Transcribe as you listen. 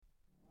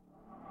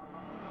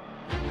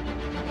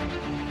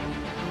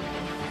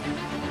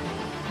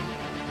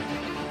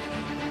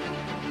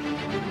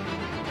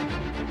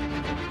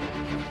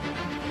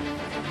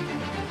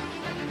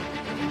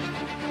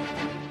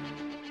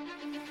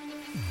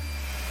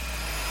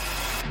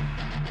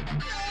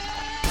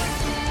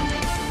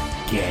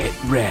Get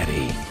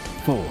ready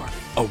for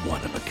a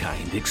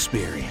one-of-a-kind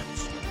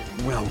experience.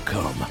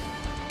 Welcome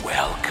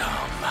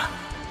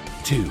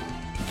to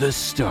the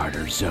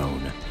Starter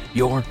Zone,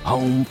 your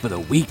home for the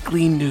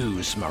weekly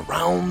news from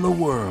around the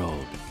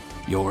world.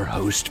 Your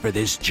host for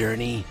this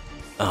journey,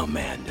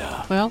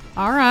 Amanda. Well,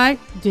 all right.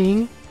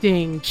 Ding,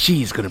 ding.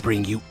 She's going to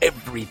bring you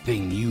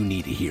everything you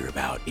need to hear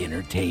about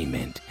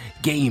entertainment,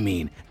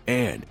 gaming,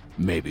 and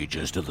maybe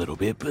just a little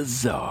bit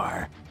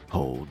bizarre.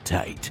 Hold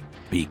tight,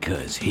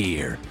 because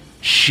here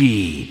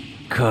she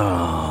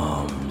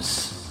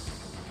comes.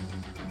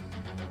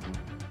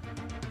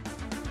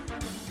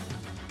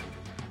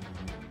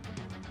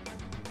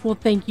 Well,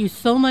 thank you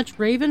so much,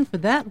 Raven, for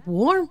that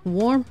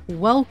warm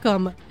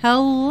welcome.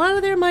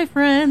 Hello there, my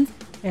friends,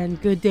 and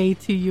good day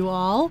to you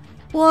all.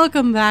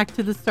 Welcome back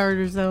to the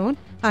Starter Zone.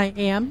 I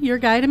am your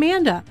guide,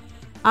 Amanda.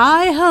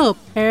 I hope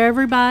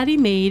everybody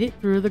made it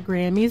through the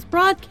Grammys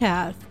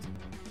broadcast.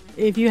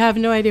 If you have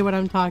no idea what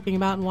I'm talking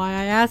about and why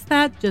I asked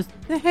that, just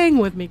hang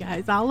with me,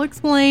 guys. I'll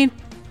explain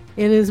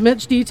in as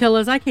much detail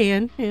as I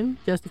can in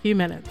just a few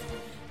minutes.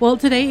 Well,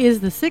 today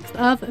is the 6th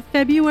of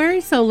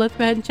February, so let's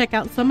go ahead and check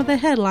out some of the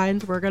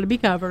headlines we're going to be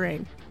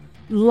covering.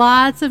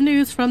 Lots of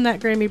news from that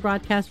Grammy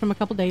broadcast from a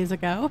couple days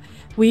ago.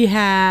 We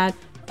had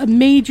a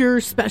major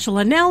special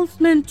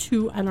announcement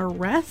to an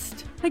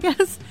arrest, I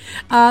guess.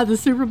 The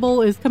Super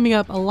Bowl is coming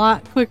up a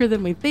lot quicker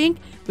than we think.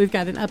 We've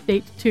got an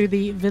update to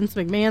the Vince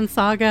McMahon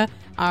saga,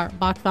 our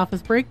box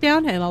office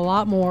breakdown, and a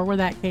lot more where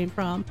that came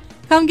from.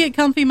 Come get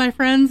comfy, my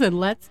friends, and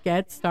let's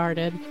get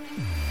started.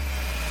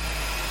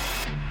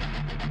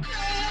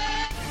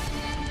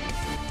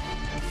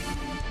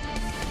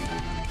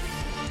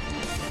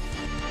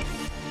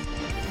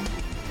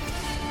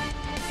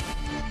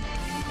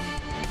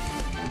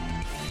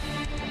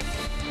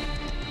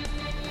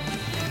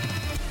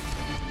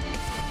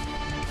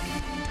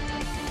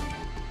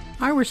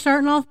 All right, we're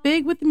starting off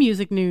big with the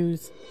music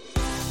news.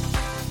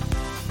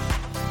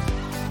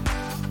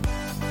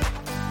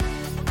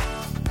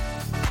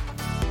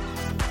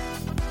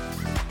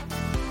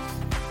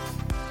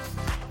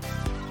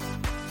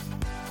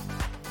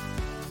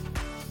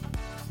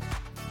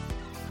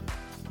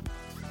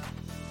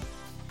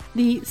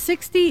 The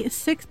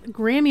 66th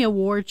Grammy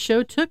Awards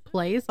show took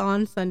place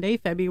on Sunday,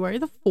 February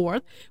the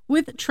 4th,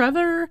 with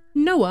Trevor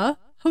Noah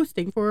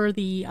hosting for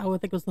the, I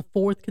think it was the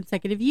 4th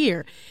consecutive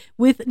year.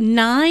 With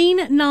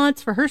 9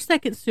 nods for her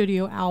second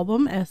studio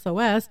album,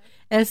 SOS,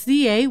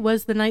 SZA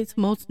was the night's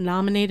most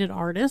nominated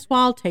artist,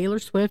 while Taylor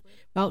Swift,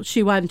 well,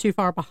 she wasn't too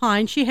far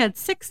behind. She had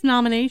 6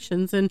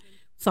 nominations in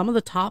some of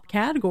the top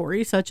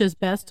categories, such as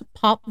Best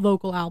Pop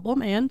Vocal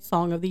Album and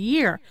Song of the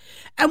Year.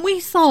 And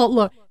we saw,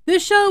 look,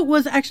 this show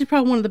was actually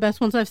probably one of the best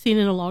ones I've seen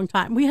in a long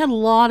time. We had a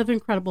lot of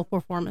incredible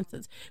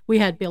performances. We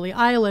had Billie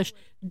Eilish,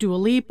 Dua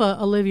Lipa,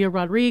 Olivia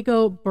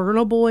Rodrigo,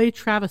 Burna Boy,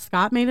 Travis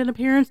Scott made an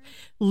appearance,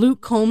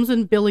 Luke Combs,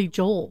 and Billy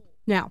Joel.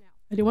 Now,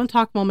 I do want to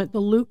talk a moment, the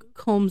Luke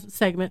Combs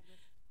segment.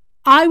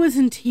 I was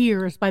in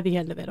tears by the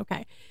end of it,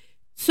 okay?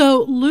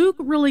 So Luke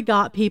really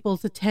got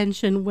people's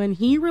attention when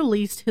he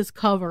released his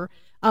cover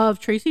of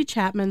Tracy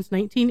Chapman's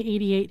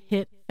 1988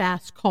 hit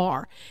Fast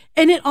Car.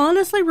 And it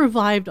honestly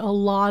revived a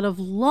lot of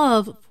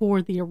love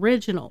for the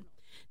original.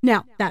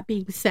 Now, that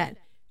being said,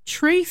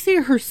 Tracy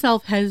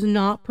herself has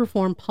not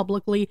performed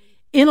publicly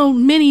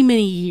in many,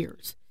 many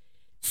years.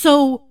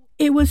 So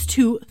it was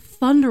to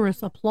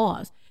thunderous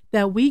applause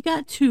that we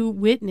got to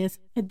witness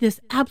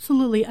this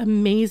absolutely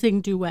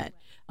amazing duet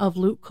of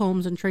Luke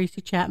Combs and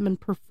Tracy Chapman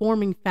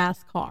performing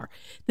Fast Car.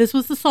 This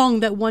was the song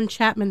that won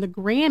Chapman the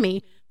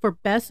Grammy for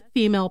Best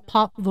Female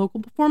Pop Vocal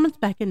Performance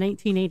back in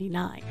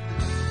 1989.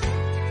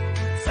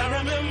 So I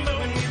remember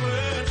when we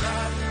were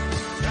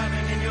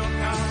driving in your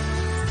car,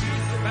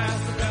 streets so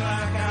fast, I felt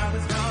like I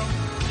was gone.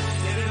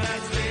 City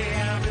lights lay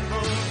out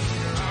before,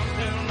 I'm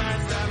feeling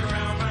nice tied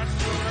around my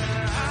shoulder,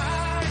 and I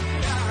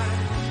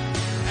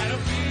had a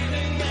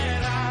feeling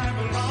that I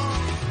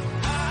belonged.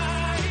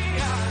 I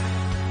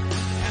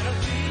had a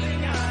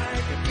feeling I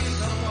could be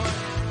someone,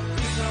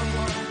 be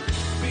someone,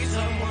 be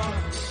someone.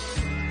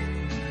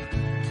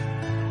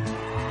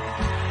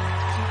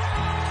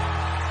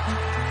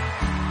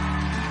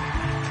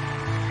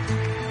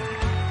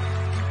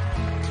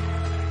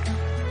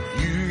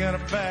 Got a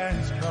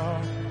fast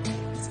car.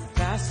 Is it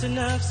fast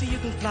enough so you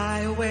can fly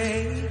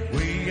away?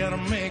 We gotta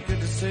make a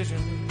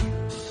decision.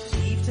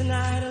 Leave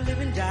tonight or live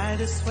and die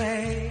this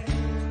way.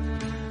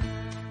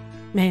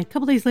 Man, a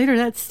couple days later,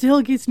 that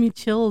still gives me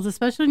chills,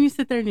 especially when you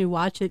sit there and you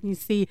watch it and you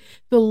see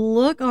the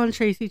look on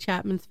Tracy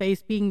Chapman's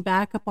face being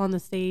back up on the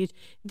stage.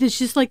 It's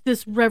just like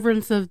this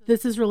reverence of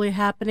this is really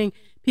happening.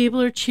 People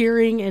are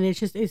cheering, and it's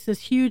this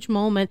huge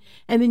moment.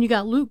 And then you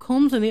got Luke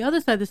Combs on the other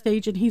side of the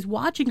stage, and he's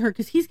watching her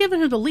because he's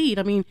giving her the lead.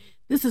 I mean,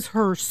 this is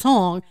her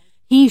song.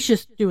 He's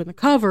just doing the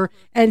cover,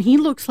 and he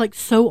looks like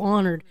so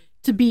honored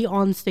to be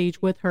on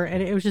stage with her.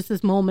 And it was just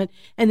this moment.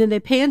 And then they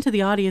pan to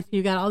the audience, and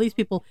you got all these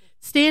people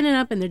standing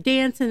up, and they're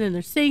dancing and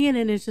they're singing,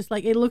 and it's just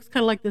like, it looks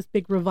kind of like this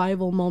big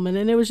revival moment.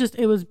 And it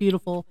was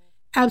beautiful,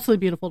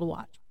 absolutely beautiful to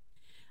watch.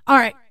 All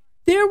right.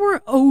 There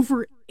were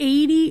over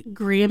 80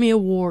 Grammy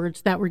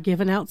Awards that were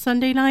given out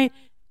Sunday night.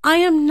 I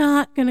am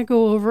not going to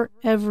go over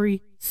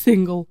every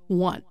single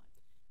one.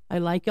 I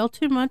like y'all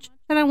too much,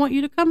 and I want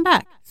you to come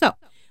back. So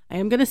I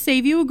am going to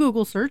save you a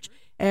Google search,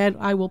 and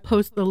I will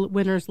post the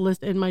winners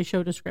list in my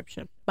show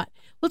description. But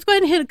let's go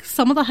ahead and hit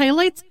some of the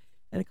highlights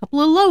and a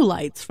couple of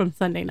lowlights from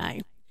Sunday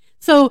night.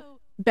 So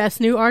Best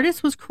New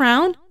Artist was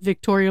crowned.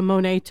 Victoria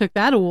Monet took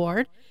that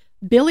award.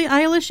 Billie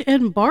Eilish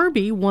and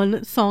Barbie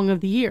won Song of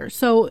the Year.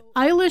 So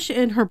Eilish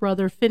and her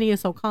brother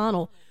Phineas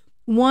O'Connell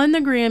won the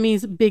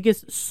Grammy's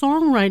biggest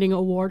songwriting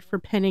award for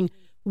penning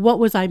What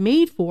Was I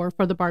Made For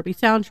the Barbie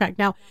soundtrack.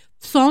 Now,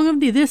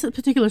 this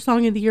particular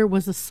Song of the Year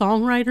was a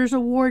Songwriters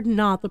Award,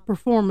 not the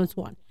performance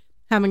one.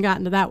 Haven't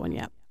gotten to that one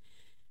yet.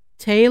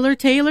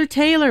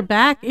 Taylor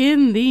back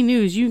in the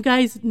news. You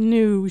guys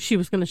knew she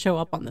was going to show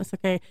up on this,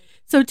 okay?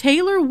 So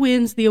Taylor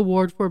wins the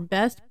award for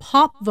Best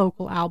Pop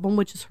Vocal Album,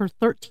 which is her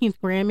 13th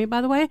Grammy, by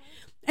the way.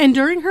 And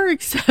during her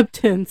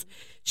acceptance,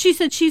 she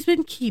said she's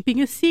been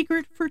keeping a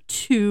secret for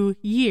 2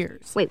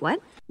 years. Wait, what?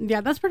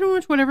 Yeah, that's pretty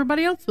much what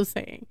everybody else was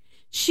saying.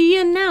 She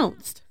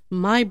announced,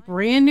 my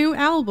brand new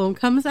album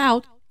comes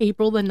out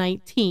April the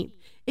 19th.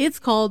 It's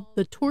called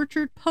The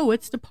Tortured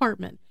Poets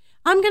Department.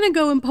 I'm going to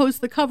go and post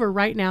the cover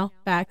right now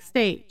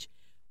backstage.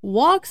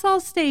 Walks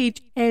off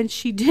stage, and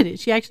she did it.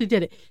 She actually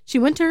did it. She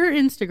went to her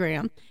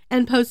Instagram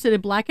and posted a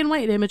black and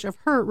white image of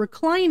her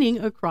reclining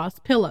across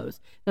pillows.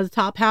 Now, the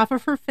top half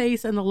of her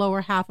face and the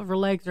lower half of her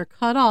legs are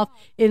cut off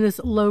in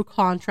this low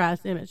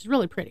contrast image. It's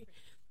really pretty.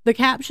 The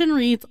caption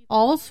reads,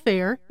 "All's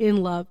fair in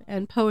love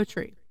and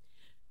poetry."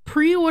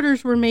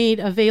 Pre-orders were made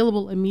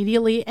available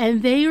immediately,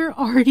 and they are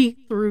already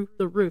through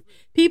the roof.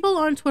 People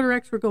on Twitter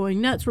X were going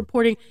nuts,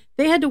 reporting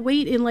they had to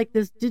wait in like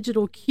this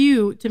digital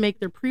queue to make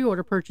their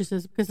pre-order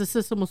purchases because the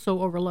system was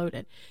so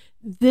overloaded.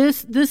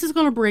 This is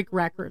going to break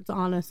records,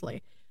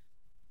 honestly.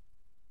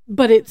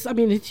 But it's a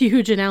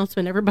huge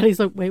announcement. Everybody's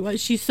like, wait, what?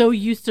 She's so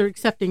used to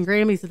accepting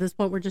Grammys at this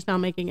point, we're just now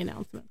making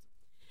announcements.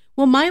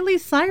 Well, Miley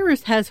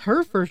Cyrus has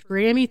her first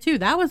Grammy, too.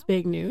 That was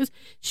big news.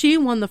 She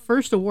won the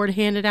first award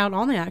handed out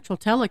on the actual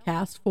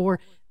telecast for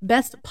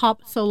Best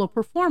Pop Solo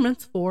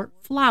Performance for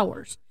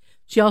Flowers.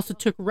 She also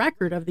took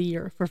Record of the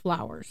Year for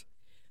Flowers.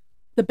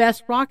 The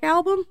Best Rock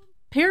Album,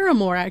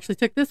 Paramore actually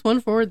took this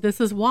one for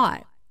This Is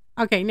Why.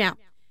 Okay, now,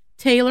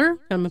 Taylor,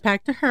 coming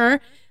back to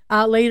her,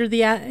 later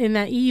in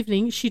that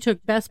evening, she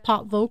took Best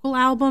Pop Vocal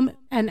Album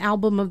and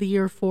Album of the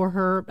Year for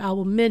her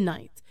album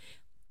Midnight.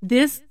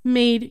 This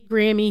made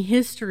Grammy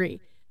history.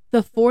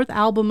 The 4th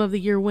Album of the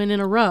Year win in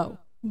a row.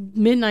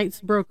 Midnight's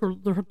broke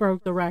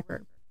the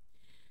record.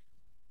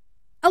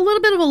 A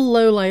little bit of a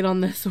low light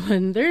on this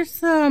one.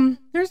 There's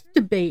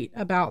debate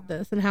about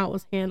this and how it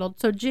was handled.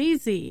 So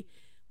Jay-Z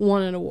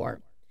won an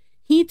award.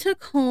 He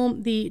took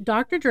home the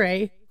Dr.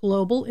 Dre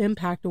Global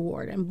Impact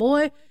Award. And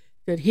boy,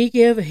 did he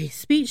give a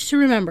speech to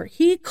remember.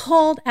 He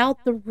called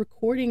out the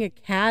Recording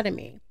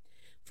Academy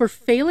for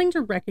failing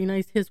to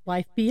recognize his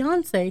wife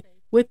Beyonce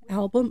with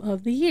Album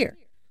of the Year.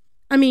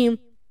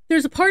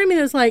 There's a part of me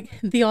that's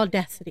like, the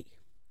audacity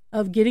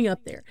of getting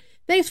up there.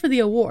 Thanks for the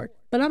award,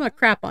 but I'm going to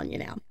crap on you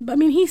now.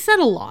 He said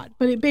a lot,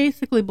 but it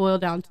basically boiled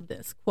down to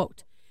this,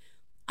 quote,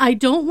 "I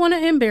don't want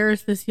to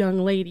embarrass this young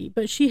lady,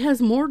 but she has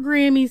more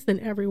Grammys than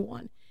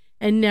everyone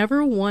and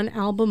never won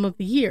Album of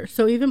the Year.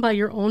 So even by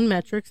your own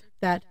metrics,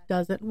 that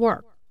doesn't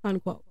work,"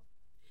 unquote.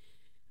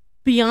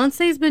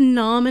 Beyonce's been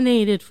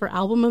nominated for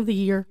Album of the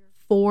Year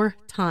 4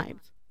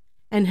 times.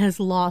 And has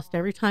lost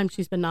every time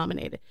she's been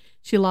nominated.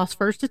 She lost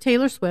first to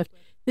Taylor Swift,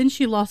 then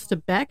she lost to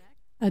Beck,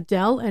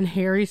 Adele, and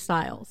Harry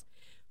Styles.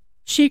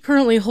 She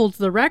currently holds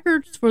the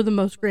records for the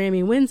most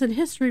Grammy wins in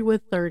history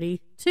with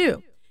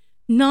 32.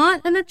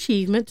 Not an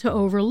achievement to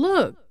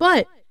overlook,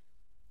 but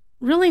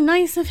really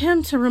nice of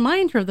him to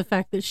remind her of the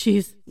fact that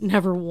she's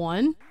never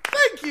won.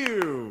 Thank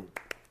you,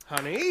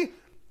 honey.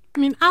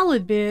 I'll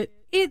admit,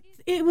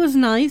 it was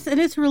nice, and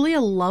it's really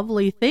a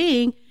lovely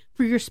thing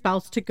for your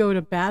spouse to go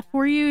to bat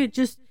for you.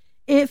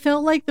 It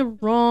felt like the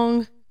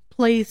wrong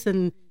place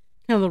and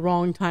kind of the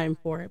wrong time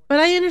for it. But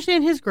I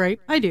understand his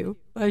gripe. I do.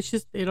 It's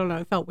just, I don't know,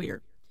 it felt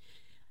weird.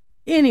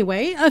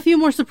 Anyway, a few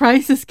more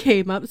surprises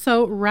came up.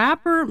 So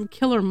rapper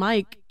Killer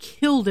Mike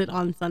killed it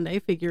on Sunday,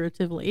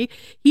 figuratively.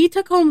 He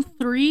took home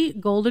 3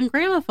 golden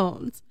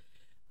gramophones.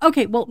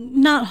 Okay, well,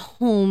 not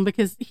home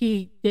because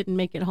he didn't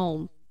make it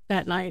home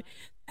that night.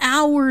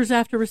 Hours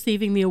after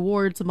receiving the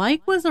awards,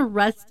 Mike was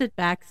arrested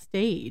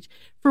backstage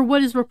for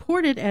what is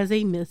reported as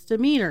a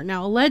misdemeanor.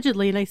 Now,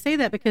 allegedly, and I say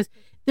that because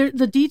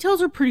the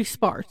details are pretty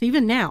sparse,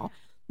 even now,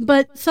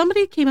 but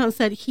somebody came out and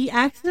said he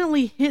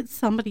accidentally hit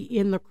somebody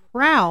in the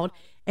crowd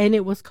and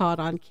it was caught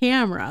on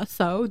camera.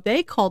 So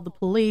they called the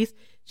police,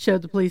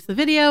 showed the police the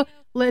video,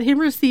 let him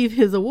receive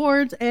his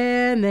awards,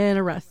 and then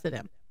arrested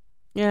him.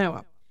 Yeah,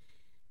 well,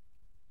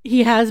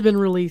 he has been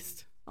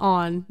released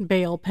on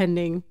bail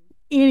pending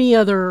any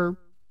other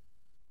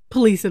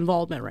police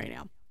involvement right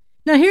now.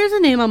 Now, here's a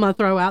name I'm going to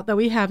throw out that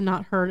we have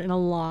not heard in a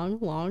long,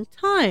 long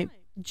time.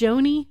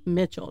 Joni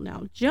Mitchell.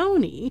 Now,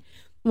 Joni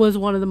was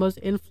one of the most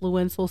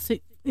influential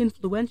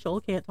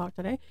influential, can't talk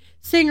today,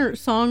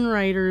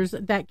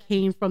 singer-songwriters that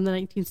came from the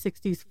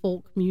 1960s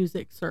folk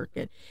music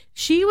circuit.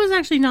 She was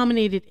actually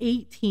nominated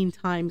 18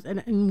 times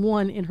and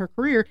won in her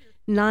career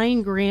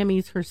 9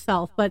 Grammys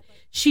herself, but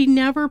she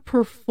never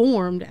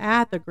performed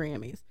at the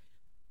Grammys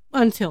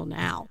until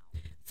now.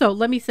 So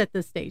let me set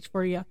the stage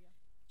for you.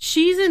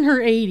 She's in her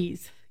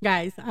 80s,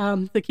 guys,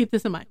 so keep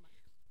this in mind.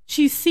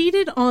 She's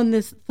seated on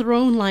this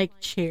throne-like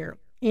chair,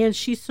 and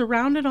she's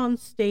surrounded on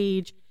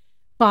stage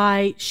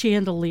by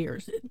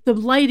chandeliers. The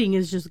lighting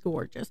is just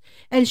gorgeous.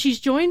 And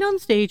she's joined on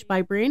stage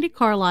by Brandi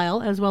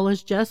Carlile, as well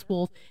as Jess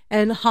Wolfe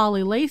and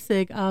Holly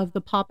Lasig of the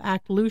pop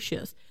act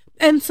Lucius,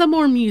 and some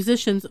more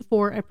musicians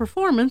for a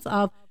performance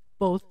of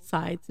Both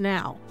Sides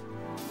Now.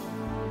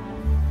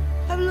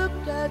 I've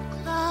looked at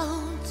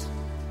clouds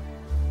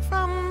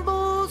from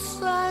both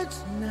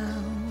sides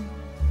now,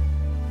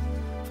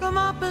 from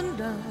up and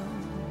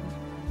down,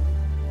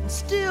 and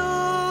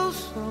still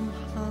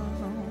somehow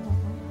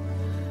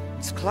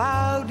it's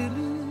cloud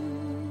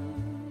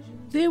illusion.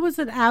 It was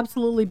an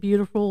absolutely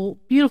beautiful,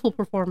 beautiful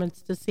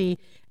performance to see.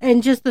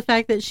 And just the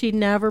fact that she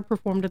never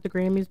performed at the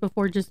Grammys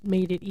before just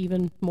made it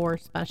even more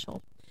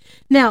special.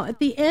 Now, at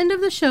the end of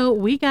the show,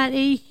 we got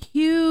a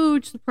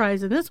huge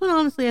surprise. And this one,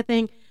 honestly, I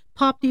think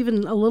popped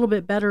even a little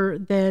bit better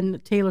than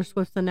Taylor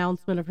Swift's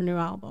announcement of her new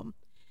album.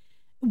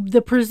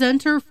 The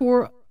presenter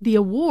for the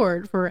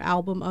award for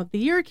Album of the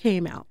Year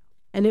came out,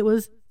 and it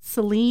was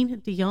Celine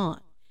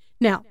Dion.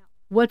 Now,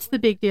 what's the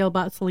big deal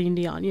about Celine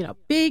Dion? You know,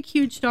 big,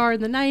 huge star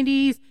in the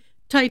 90s,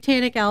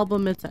 Titanic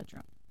album,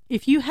 etc.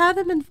 If you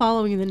haven't been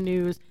following the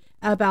news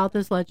about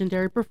this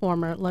legendary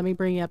performer, let me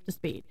bring you up to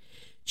speed.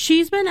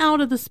 She's been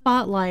out of the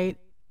spotlight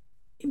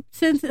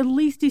since at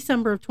least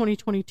December of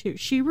 2022.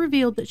 She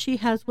revealed that she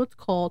has what's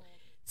called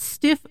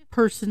stiff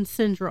person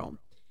syndrome.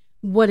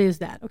 What is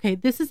that? Okay,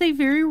 this is a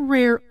very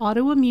rare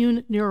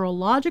autoimmune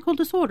neurological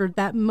disorder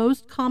that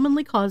most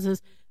commonly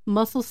causes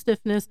muscle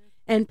stiffness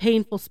and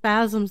painful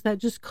spasms that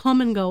just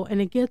come and go,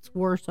 and it gets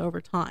worse over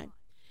time.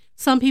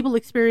 Some people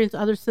experience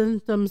other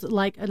symptoms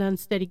like an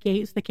unsteady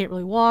gait, so they can't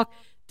really walk,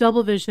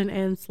 double vision,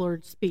 and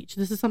slurred speech.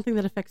 This is something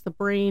that affects the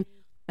brain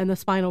and the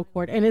spinal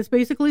cord, and it's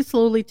basically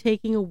slowly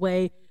taking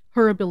away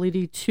her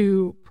ability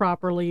to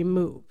properly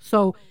move.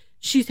 So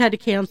she's had to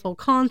cancel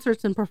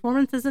concerts and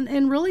performances,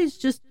 and really is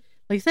just,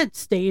 like I said,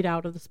 stayed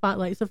out of the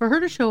spotlight. So for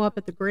her to show up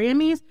at the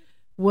Grammys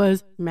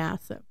was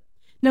massive.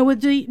 Now,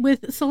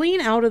 with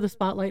Celine out of the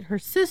spotlight, her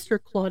sister,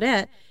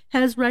 Claudette,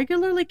 has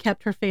regularly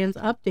kept her fans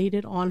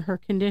updated on her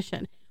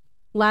condition.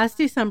 Last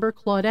December,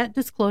 Claudette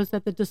disclosed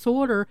that the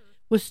disorder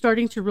was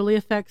starting to really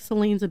affect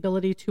Celine's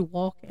ability to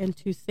walk and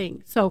to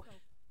sing. So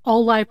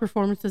all live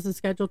performances and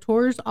scheduled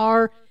tours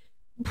are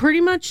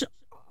pretty much,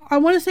 I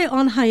want to say,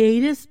 on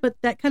hiatus,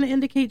 but that kind of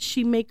indicates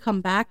she may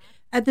come back.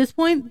 At this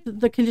point,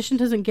 the condition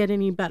doesn't get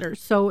any better,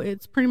 so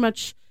it's pretty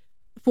much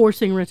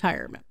forcing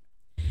retirement.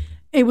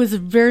 It was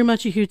very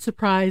much a huge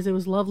surprise. It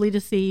was lovely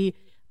to see.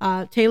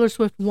 Taylor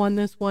Swift won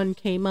this one,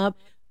 came up.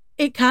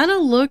 It kind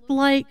of looked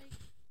like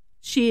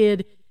she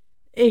had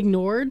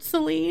ignored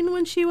Celine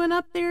when she went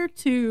up there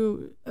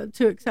to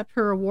accept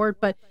her award,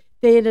 but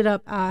they ended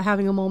up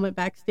having a moment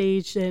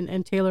backstage,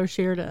 and Taylor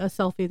shared a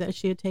selfie that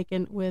she had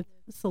taken with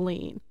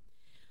Celine.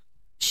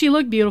 She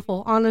looked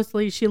beautiful.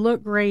 Honestly, she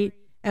looked great.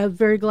 I'm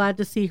very glad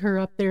to see her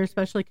up there,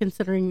 especially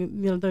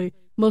considering, the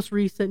most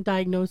recent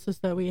diagnosis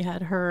that we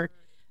had heard.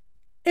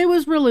 It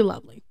was really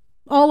lovely.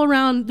 All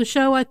around the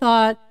show, I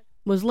thought,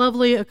 was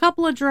lovely. A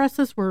couple of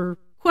dresses were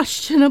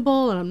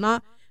questionable, and I'm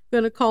not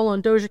going to call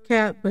on Doja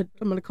Cat, but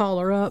I'm going to call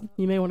her up.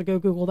 You may want to go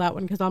Google that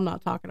one because I'm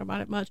not talking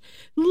about it much.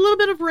 A little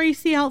bit of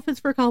racy outfits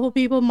for a couple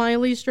people.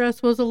 Miley's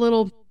dress was a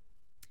little,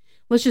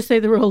 let's just say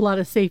there were a lot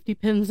of safety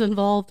pins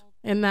involved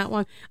in that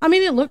one. I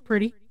mean, it looked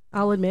pretty.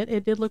 I'll admit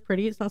it did look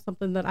pretty. It's not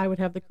something that I would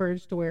have the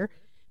courage to wear,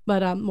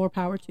 but more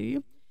power to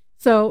you.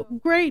 So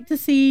great to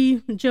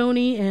see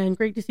Joni, and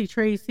great to see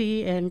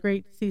Tracy, and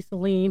great to see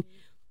Celine.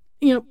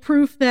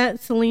 Proof that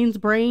Celine's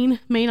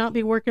brain may not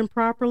be working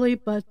properly,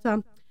 but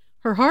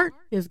her heart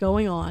is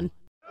going on.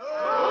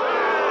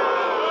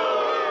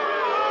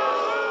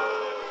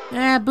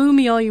 Boo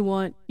me all you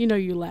want.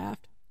 You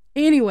laughed.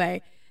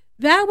 Anyway,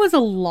 that was a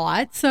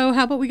lot. So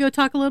how about we go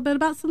talk a little bit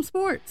about some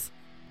sports?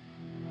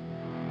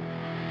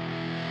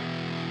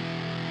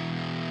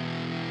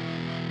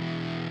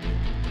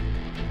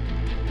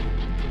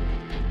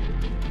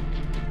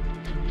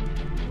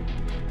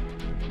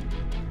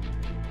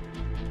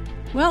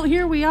 Well,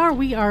 here we are.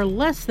 We are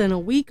less than a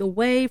week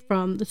away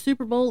from the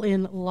Super Bowl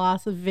in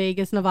Las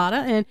Vegas,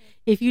 Nevada. And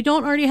if you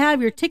don't already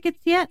have your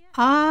tickets yet,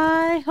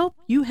 I hope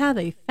you have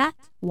a fat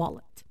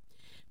wallet.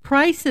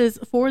 Prices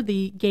for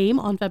the game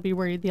on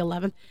February the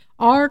 11th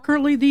are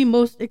currently the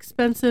most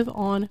expensive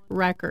on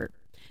record.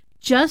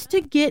 Just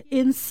to get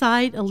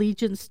inside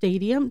Allegiant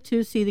Stadium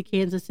to see the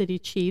Kansas City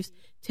Chiefs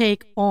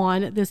take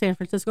on the San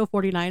Francisco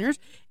 49ers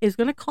is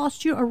going to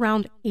cost you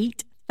around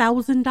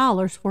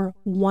 $8,000 for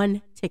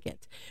one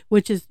ticket,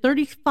 which is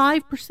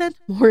 35%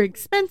 more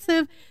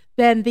expensive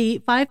than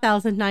the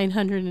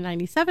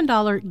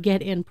 $5,997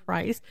 get-in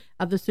price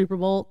of the Super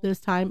Bowl this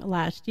time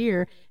last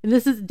year. And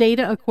this is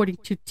data according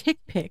to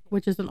TickPick,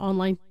 which is an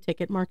online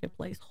ticket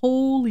marketplace.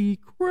 Holy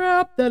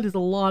crap, that is a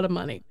lot of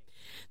money.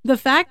 The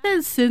fact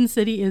that Sin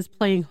City is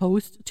playing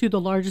host to the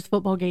largest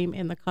football game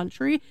in the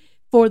country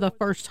for the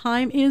first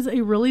time is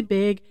a really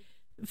big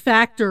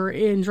factor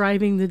in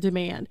driving the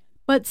demand.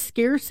 But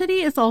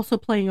scarcity is also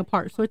playing a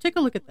part. So take a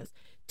look at this.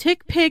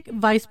 TickPick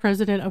Vice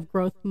President of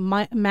Growth,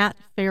 Matt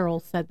Farrell,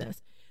 said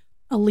this.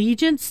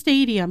 Allegiant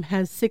Stadium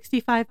has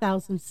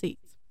 65,000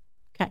 seats.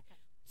 Okay,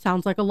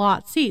 sounds like a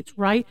lot of seats,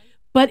 right?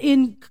 But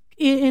in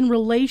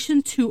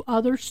relation to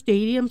other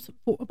stadiums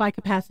by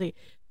capacity,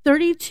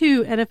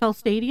 32 NFL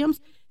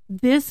stadiums,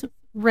 this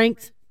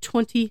ranks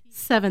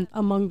 27th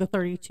among the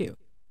 32.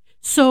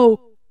 So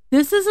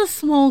this is a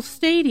small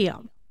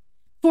stadium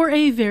for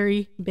a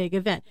very big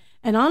event.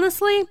 And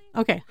honestly,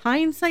 okay,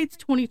 hindsight's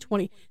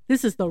 2020.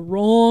 This is the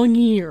wrong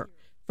year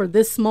for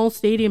this small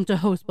stadium to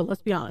host. But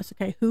let's be honest,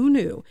 okay, who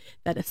knew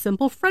that a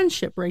simple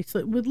friendship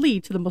bracelet would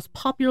lead to the most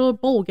popular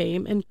bowl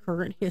game in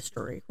current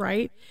history,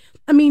 right?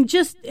 I mean,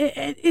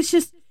 it's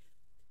just,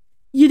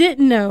 you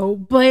didn't know,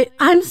 but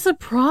I'm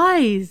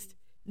surprised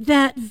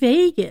that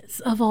Vegas,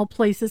 of all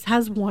places,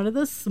 has one of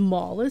the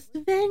smallest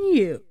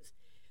venues.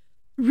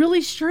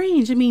 Really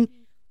strange. I mean,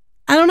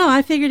 I don't know.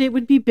 I figured it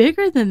would be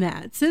bigger than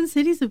that. Sin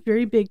City's a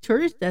very big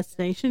tourist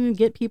destination and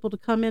get people to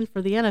come in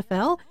for the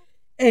NFL,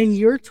 and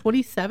you're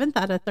 27th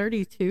out of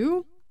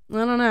 32? I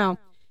don't know.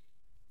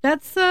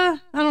 That's, I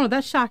don't know.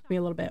 That shocked me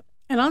a little bit.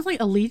 And honestly,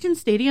 Allegiant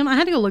Stadium, I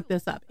had to go look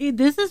this up.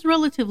 This is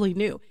relatively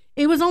new.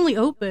 It was only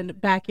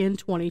opened back in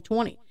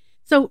 2020.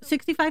 So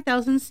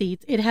 65,000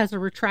 seats. It has a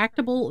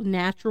retractable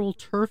natural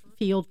turf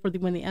field for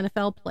when the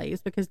NFL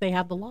plays because they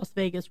have the Las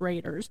Vegas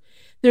Raiders.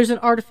 There's an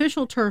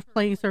artificial turf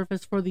playing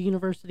surface for the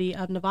University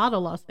of Nevada,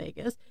 Las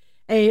Vegas.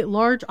 A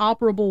large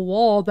operable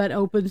wall that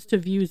opens to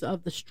views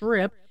of the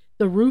Strip.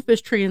 The roof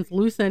is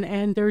translucent,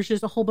 and there's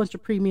just a whole bunch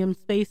of premium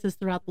spaces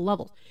throughout the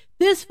levels.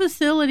 This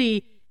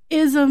facility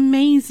is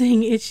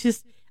amazing. It's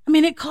just, I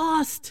mean, it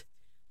cost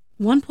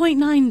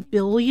 $1.9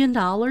 billion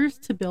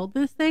to build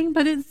this thing,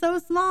 but it's so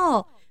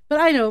small. But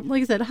I know,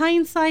 like I said,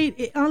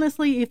 hindsight,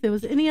 honestly, if there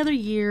was any other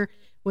year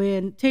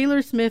when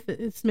Taylor Swift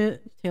is not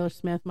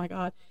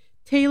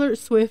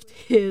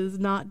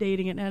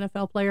dating an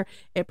NFL player,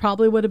 it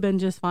probably would have been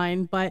just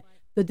fine, but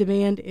the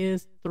demand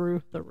is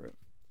through the roof.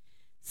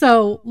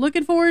 So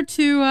looking forward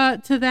to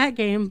that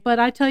game, but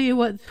I tell you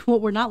what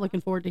we're not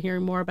looking forward to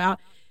hearing more about.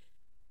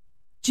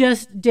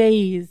 Just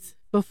days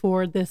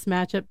before this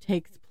matchup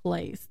takes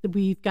place,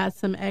 we've got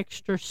some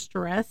extra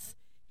stress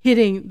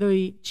hitting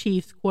the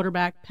Chiefs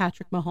quarterback,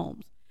 Patrick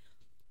Mahomes.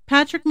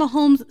 Patrick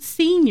Mahomes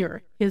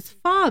Sr., his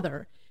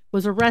father,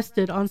 was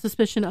arrested on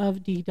suspicion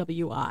of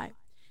DWI.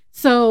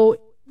 So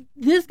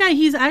this guy,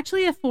 he's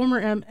actually a former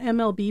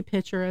MLB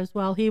pitcher as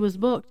well. He was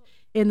booked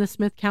in the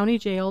Smith County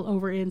Jail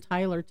over in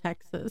Tyler,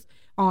 Texas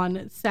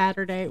on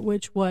Saturday,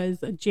 which was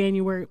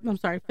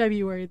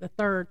February the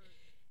 3rd.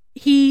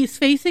 He's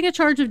facing a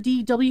charge of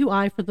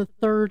DWI for the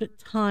third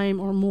time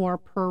or more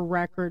per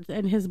records,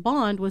 and his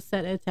bond was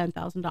set at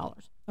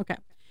 $10,000. Okay,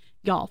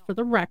 y'all, for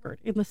the record,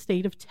 in the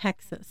state of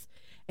Texas,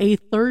 a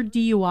third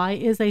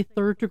DUI is a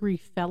third-degree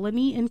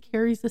felony and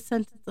carries a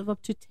sentence of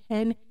up to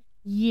 10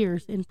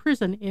 years in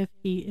prison if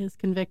he is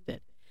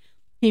convicted.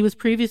 He was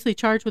previously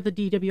charged with a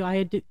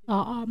DWI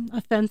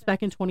offense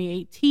back in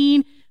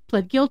 2018,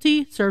 pled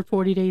guilty, served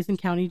 40 days in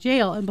county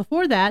jail, and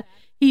before that,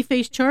 he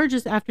faced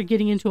charges after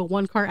getting into a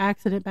one-car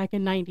accident back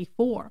in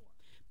 94.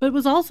 But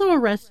was also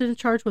arrested and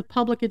charged with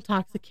public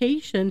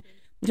intoxication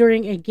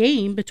during a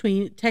game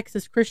between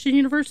Texas Christian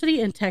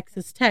University and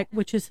Texas Tech,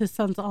 which is his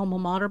son's alma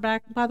mater,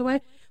 back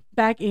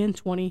in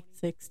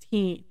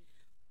 2016.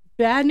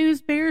 Bad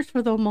news bears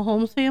for the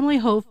Mahomes family.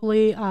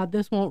 Hopefully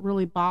this won't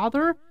really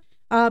bother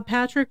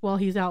Patrick while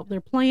he's out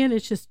there playing.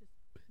 It's just,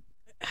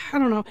 I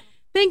don't know.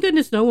 Thank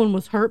goodness no one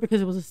was hurt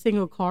because it was a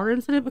single car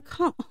incident, but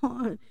come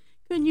on.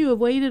 Couldn't you have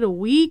waited a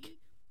week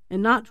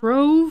and not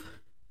drove?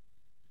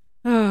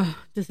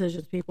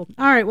 Decisions, people.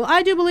 All right, well,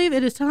 I do believe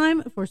it is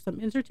time for some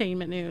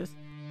entertainment news.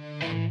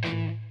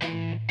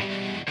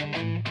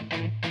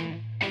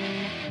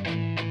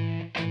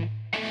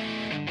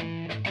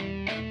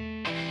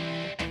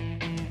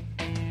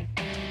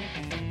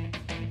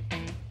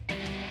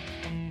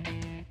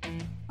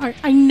 All right,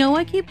 I know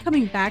I keep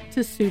coming back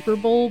to Super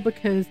Bowl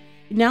because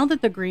now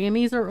that the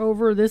Grammys are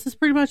over, this is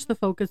pretty much the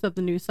focus of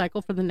the news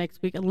cycle for the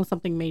next week unless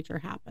something major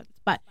happens.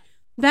 But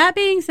that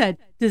being said,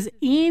 does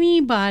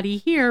anybody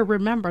here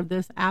remember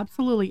this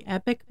absolutely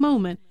epic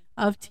moment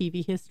of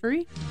TV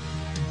history?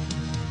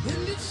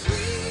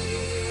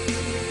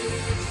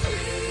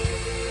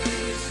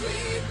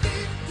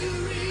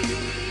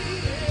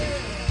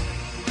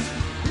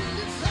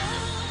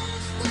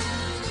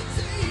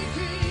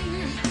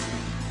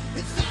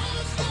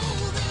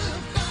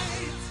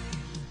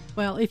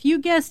 Well, if you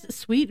guessed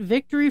Sweet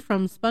Victory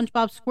from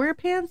SpongeBob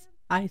SquarePants,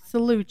 I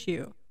salute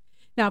you.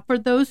 Now, for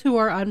those who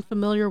are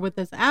unfamiliar with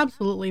this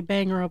absolutely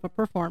banger of a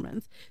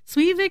performance,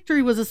 Sweet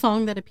Victory was a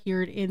song that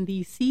appeared in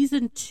the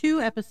season 2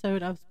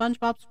 episode of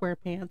SpongeBob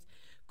SquarePants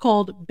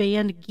called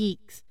Band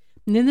Geeks.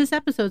 And in this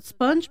episode,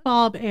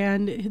 SpongeBob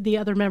and the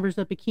other members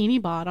of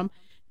Bikini Bottom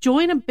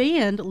join a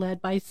band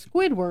led by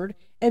Squidward,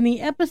 and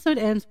the episode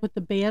ends with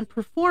the band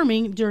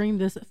performing during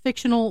this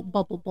fictional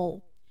Bubble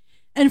Bowl.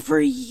 And for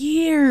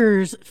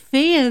years,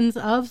 fans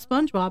of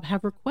SpongeBob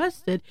have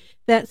requested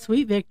that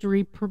Sweet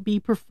Victory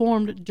be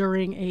performed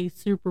during a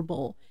Super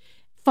Bowl.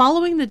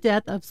 Following the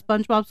death of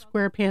SpongeBob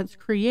SquarePants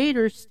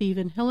creator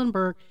Steven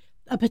Hillenburg,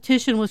 a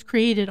petition was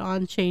created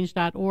on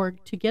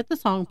change.org to get the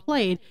song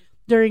played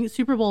during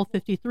Super Bowl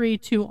 53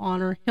 to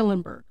honor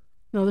Hillenburg.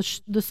 Now,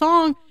 the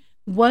song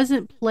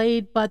wasn't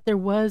played, but there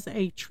was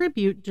a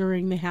tribute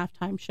during the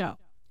halftime show.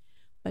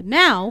 But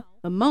now,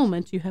 the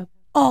moment you have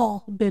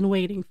all been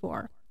waiting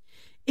for.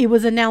 It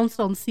was announced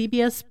on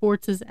CBS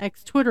Sports'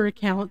 X-Twitter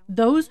account,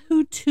 those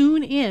who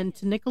tune in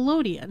to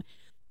Nickelodeon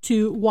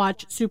to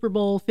watch Super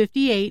Bowl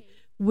 58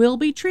 will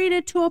be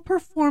treated to a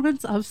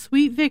performance of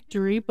Sweet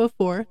Victory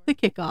before the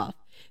kickoff.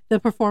 The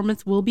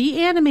performance will be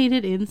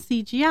animated in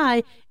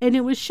CGI, and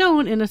it was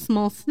shown in a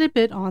small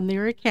snippet on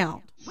their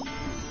account.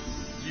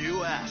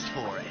 You asked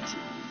for it.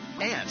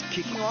 And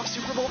kicking off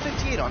Super Bowl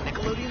 58 on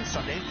Nickelodeon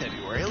Sunday,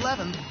 February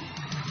 11th.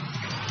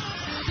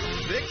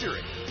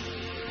 Victory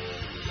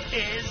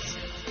is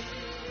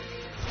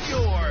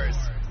yours,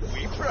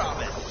 we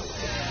promise.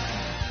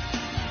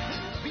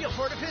 Be a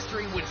part of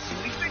history when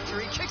Sweet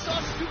Victory kicks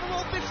off Super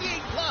Bowl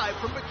 58 live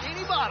from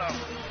Bikini Bottom.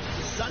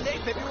 Sunday,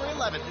 February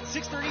 11th at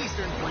 6:30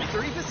 Eastern,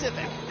 3:30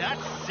 Pacific.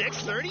 That's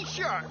 6:30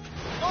 sharp.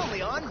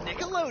 Only on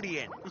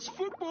Nickelodeon. Is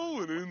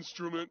football an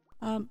instrument?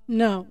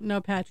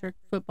 No, Patrick.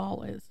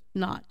 Football is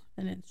not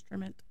an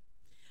instrument.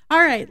 All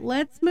right,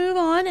 let's move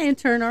on and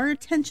turn our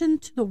attention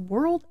to the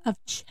world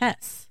of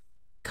chess.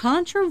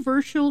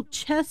 Controversial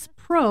chess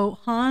pro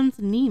Hans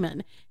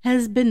Niemann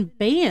has been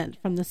banned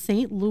from the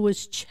St.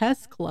 Louis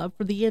Chess Club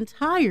for the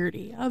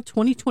entirety of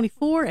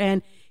 2024,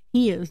 and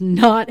he is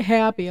not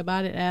happy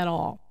about it at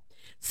all.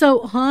 So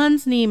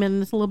Hans Niemann,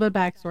 there's a little bit of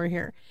backstory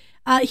here.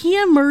 He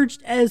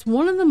emerged as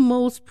one of the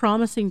most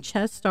promising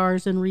chess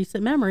stars in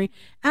recent memory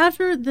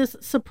after this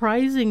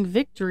surprising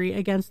victory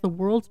against the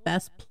world's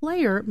best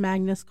player,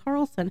 Magnus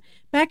Carlsen,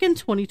 back in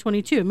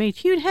 2022. It made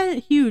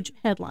huge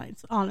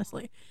headlines,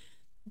 honestly.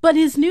 But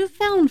his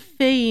newfound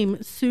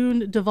fame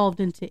soon devolved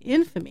into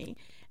infamy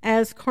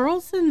as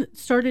Carlsen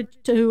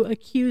started to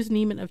accuse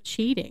Niemann of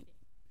cheating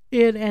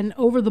in an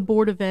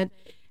over-the-board event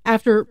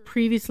after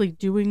previously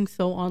doing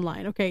so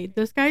online. Okay,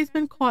 this guy's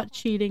been caught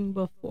cheating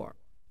before,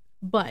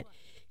 but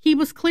he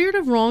was cleared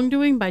of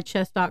wrongdoing by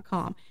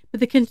chess.com.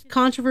 But the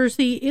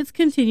controversy, it's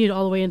continued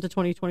all the way into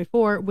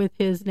 2024 with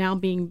his now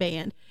being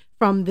banned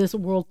from this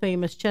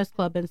world-famous chess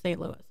club in St.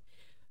 Louis.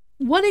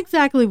 What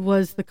exactly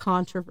was the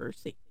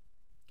controversy?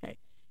 Okay,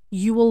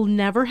 you will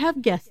never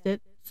have guessed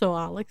it, so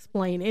I'll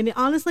explain. And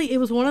honestly, it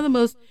was one of the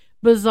most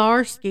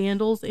bizarre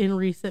scandals in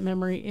recent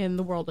memory in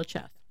the world of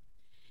chess.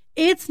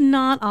 It's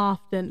not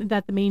often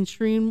that the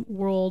mainstream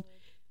world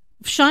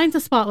shines a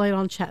spotlight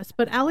on chess,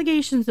 but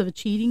allegations of a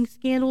cheating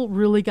scandal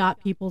really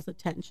got people's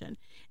attention.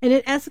 And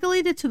it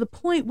escalated to the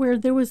point where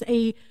there was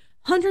a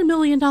 $100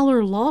 million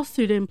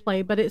lawsuit in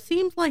play, but it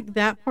seems like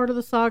that part of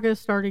the saga is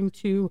starting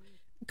to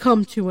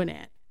come to an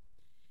end.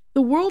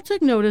 The world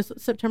took notice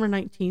September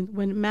 19th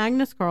when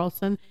Magnus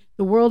Carlsen,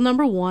 the world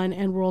number 1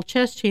 and world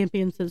chess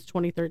champion since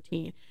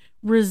 2013,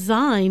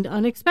 resigned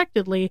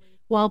unexpectedly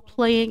while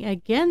playing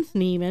against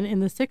Niemann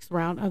in the 6th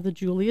round of the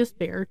Julius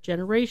Baer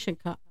Generation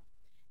Cup.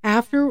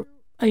 After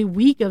a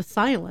week of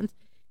silence,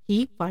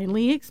 he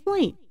finally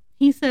explained.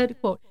 He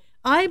said, quote,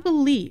 "I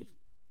believe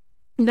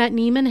that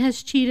Niemann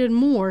has cheated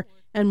more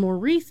and more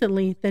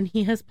recently than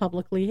he has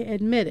publicly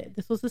admitted."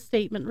 This was a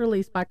statement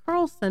released by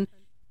Carlsen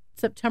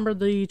September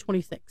the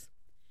 26th.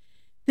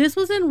 This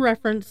was in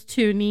reference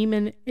to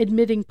Niemann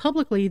admitting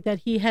publicly that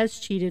he has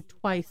cheated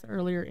twice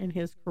earlier in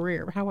his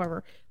career.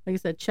 However, like I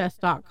said,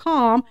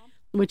 chess.com,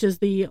 which is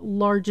the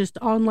largest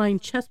online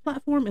chess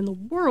platform in the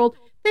world,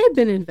 they've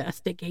been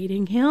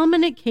investigating him,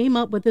 and it came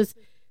up with this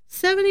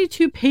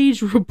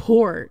 72-page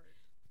report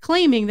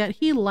claiming that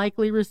he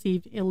likely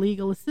received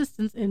illegal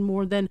assistance in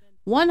more than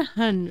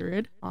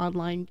 100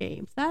 online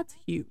games. That's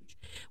huge.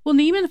 Well,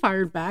 Niemann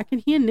fired back, and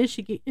he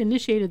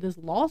initiated this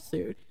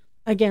lawsuit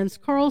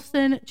against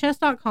Carlsen,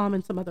 chess.com,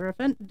 and some other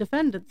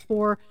defendants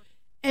for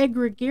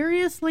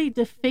egregiously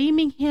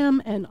defaming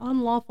him and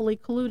unlawfully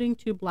colluding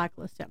to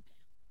blacklist him.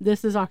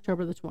 This is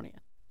October the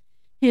 20th.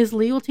 His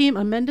legal team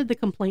amended the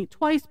complaint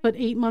twice, but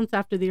 8 months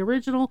after the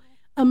original,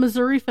 a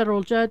Missouri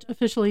federal judge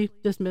officially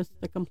dismissed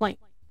the complaint.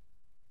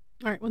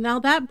 All right, well, now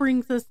that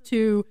brings us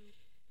to,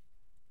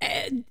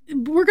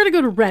 we're going to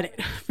go to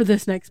Reddit for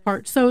this next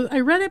part. So a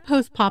Reddit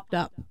post popped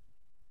up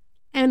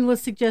and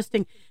was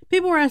suggesting,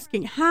 people were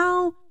asking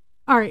how,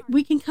 all right,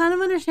 we can kind of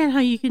understand how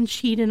you can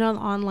cheat in an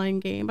online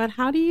game, but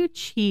how do you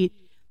cheat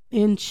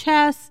in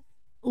chess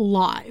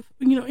live,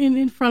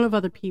 in front of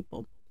other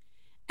people?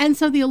 And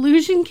so the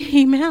illusion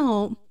came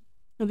out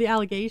the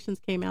allegations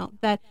came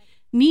out that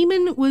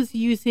Neiman was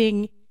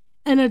using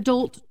an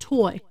adult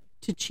toy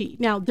to cheat.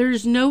 Now,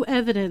 there's no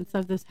evidence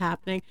of this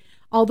happening,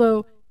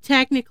 although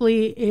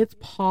technically it's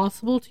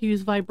possible to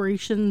use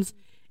vibrations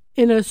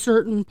in a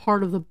certain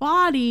part of the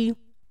body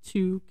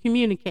to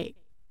communicate.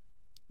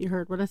 You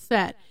heard what I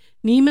said.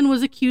 Neiman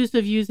was accused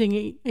of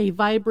using a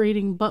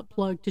vibrating butt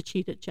plug to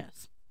cheat at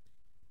chess.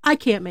 I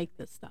can't make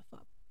this stuff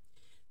up.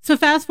 So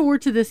fast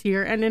forward to this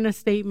year, and in a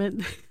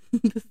statement,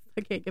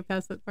 I can't get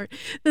past that part.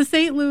 The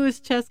St. Louis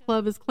Chess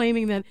Club is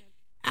claiming that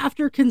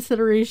after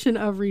consideration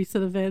of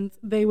recent events,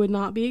 they would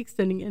not be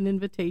extending an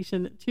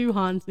invitation to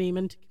Hans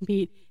Niemann to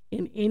compete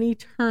in any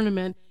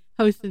tournament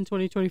hosted in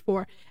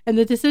 2024. And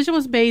the decision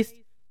was based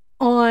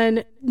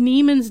on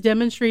Niemann's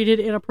demonstrated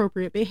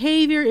inappropriate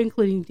behavior,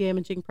 including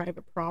damaging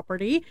private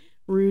property,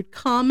 rude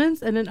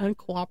comments, and an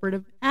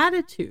uncooperative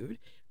attitude,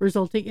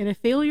 resulting in a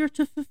failure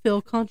to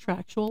fulfill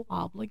contractual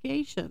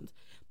obligations.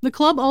 The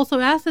club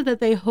also asked that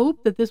they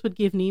hoped that this would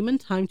give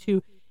Neiman time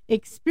to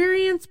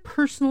experience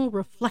personal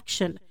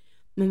reflection,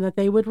 and that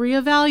they would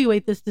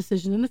reevaluate this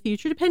decision in the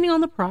future depending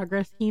on the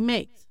progress he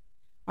makes.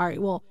 All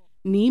right, well,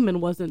 Neiman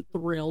wasn't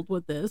thrilled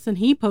with this, and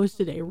he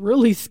posted a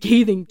really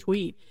scathing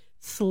tweet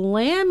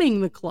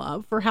slamming the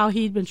club for how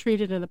he'd been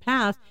treated in the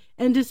past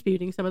and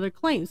disputing some of their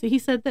claims. So he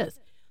said this: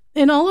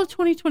 "In all of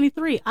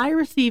 2023, I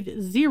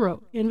received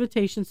 0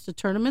 invitations to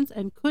tournaments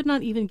and could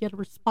not even get a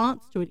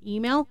response to an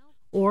email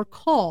or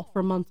call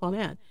for months on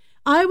end.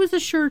 I was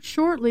assured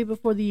shortly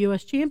before the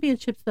U.S.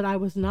 Championships that I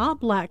was not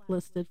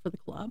blacklisted for the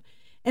club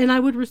and I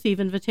would receive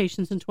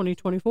invitations in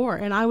 2024.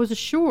 And I was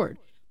assured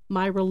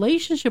my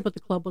relationship with the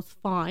club was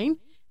fine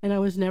and I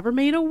was never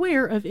made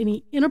aware of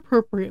any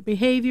inappropriate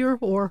behavior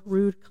or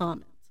rude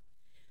comments."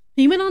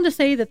 He went on to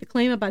say that the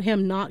claim about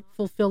him not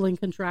fulfilling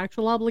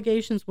contractual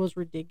obligations was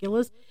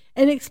ridiculous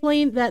and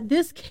explained that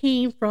this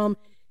came from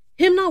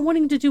him not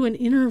wanting to do an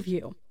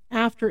interview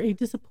after a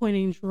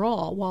disappointing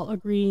draw while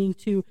agreeing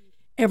to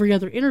every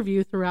other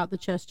interview throughout the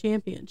chess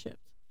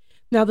championships.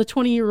 Now, the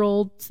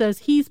 20-year-old says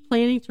he's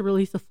planning to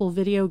release a full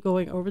video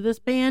going over this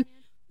ban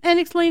and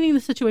explaining the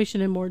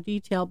situation in more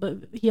detail,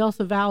 but he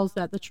also vows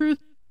that the truth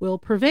will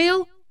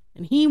prevail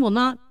and he will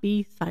not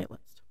be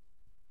silenced.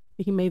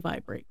 He may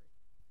vibrate.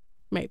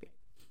 Maybe.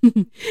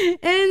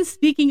 And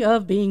speaking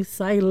of being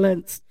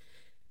silenced,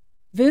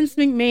 Vince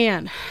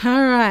McMahon.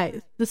 All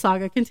right, the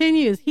saga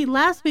continues. He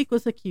last week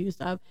was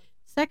accused of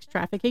sex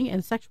trafficking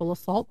and sexual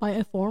assault by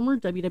a former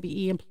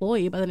WWE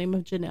employee by the name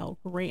of Janelle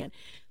Grant.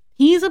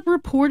 He's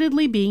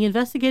reportedly being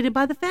investigated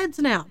by the feds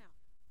now.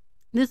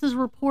 This is a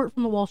report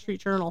from the Wall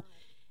Street Journal.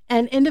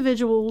 And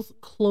individuals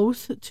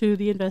close to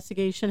the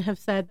investigation have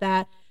said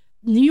that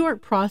New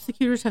York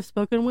prosecutors have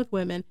spoken with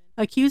women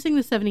accusing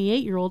the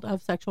 78-year-old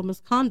of sexual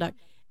misconduct,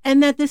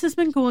 and that this has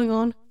been going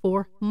on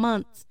for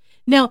months.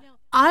 Now,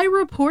 I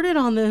reported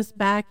on this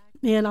back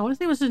in, I want to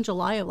say it was in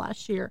July of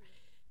last year,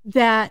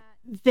 that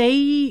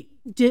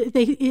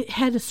it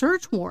had a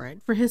search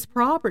warrant for his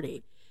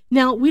property.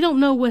 Now, we don't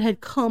know what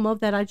had come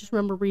of that. I just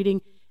remember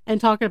reading and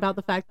talking about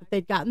the fact that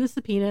they'd gotten the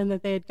subpoena and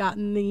that they had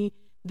gotten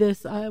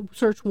this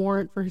search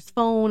warrant for his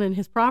phone and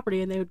his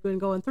property, and they had been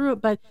going through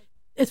it. But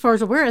as far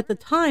as aware, at the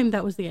time,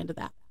 that was the end of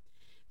that.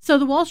 So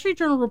the Wall Street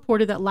Journal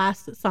reported that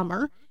last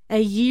summer,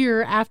 a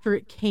year after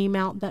it came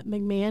out that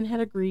McMahon had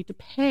agreed to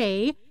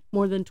pay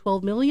more than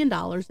 $12 million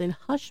in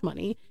hush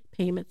money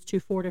payments to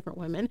 4 different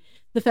women,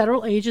 the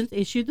federal agents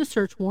issued the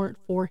search warrant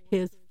for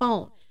his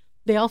phone.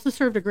 They also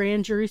served a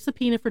grand jury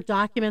subpoena for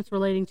documents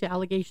relating to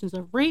allegations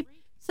of rape,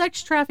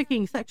 sex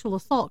trafficking, sexual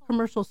assault,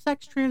 commercial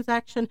sex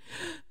transaction,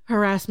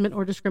 harassment,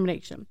 or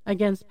discrimination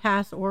against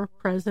past or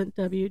present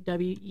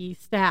WWE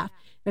staff.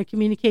 The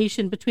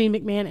communication between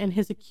McMahon and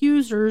his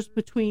accusers,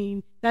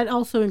 that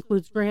also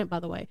includes Grant, by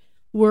the way,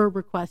 were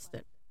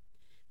requested.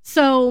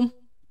 So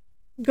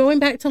going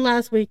back to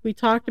last week, we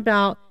talked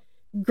about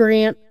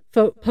Grant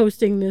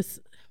posting this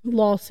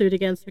lawsuit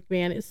against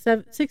McMahon. It's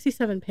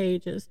 67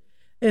 pages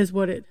is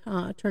what it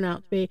turned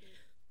out to be.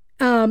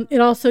 It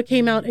also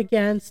came out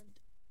against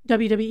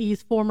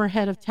WWE's former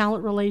head of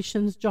talent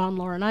relations, John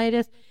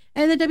Laurinaitis,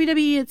 and the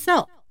WWE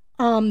itself.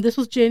 This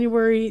was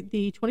January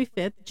the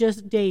 25th,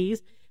 just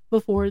days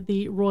before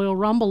the Royal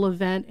Rumble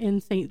event in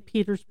St.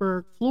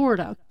 Petersburg,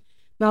 Florida.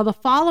 Now, the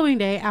following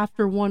day,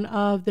 after one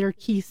of their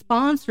key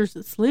sponsors,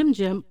 Slim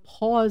Jim,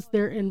 paused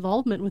their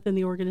involvement within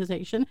the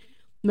organization,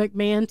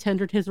 McMahon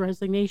tendered his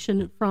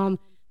resignation from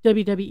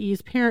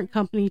WWE's parent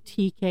company,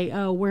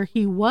 TKO, where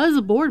he was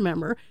a board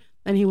member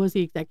and he was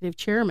the executive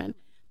chairman.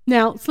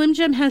 Now, Slim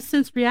Jim has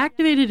since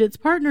reactivated its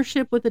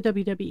partnership with the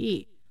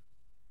WWE.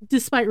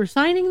 Despite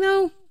resigning,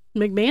 though,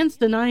 McMahon's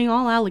denying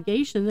all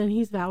allegations and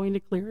he's vowing to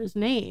clear his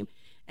name.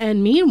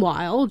 And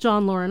meanwhile,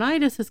 John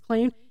Laurinaitis has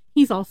claimed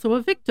he's also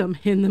a victim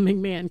in the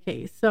McMahon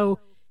case. So,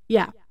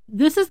 yeah,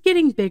 this is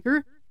getting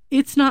bigger.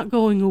 It's not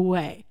going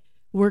away.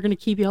 We're going to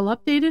keep you all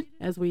updated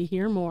as we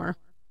hear more.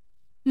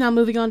 Now,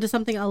 moving on to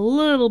something a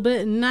little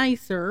bit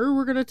nicer,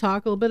 we're going to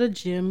talk a little bit of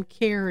Jim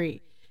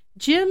Carrey.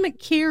 Jim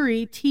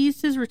Carrey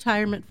teased his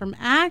retirement from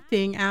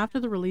acting after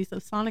the release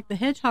of Sonic the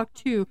Hedgehog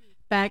 2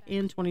 back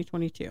in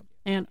 2022.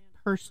 And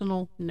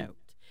personal note: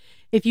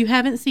 if you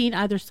haven't seen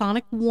either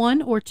Sonic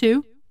 1 or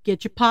 2,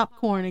 get your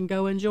popcorn and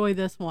go enjoy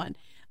this one.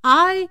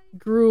 I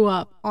grew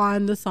up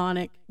on the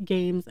Sonic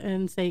games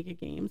and Sega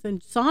games,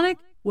 and Sonic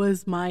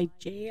was my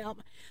jam.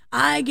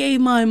 I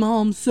gave my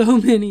mom so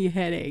many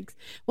headaches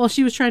while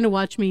she was trying to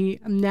watch me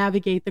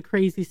navigate the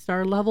crazy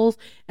star levels,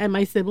 and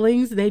my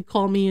siblings, they'd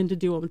call me in to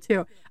do them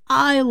too.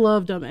 I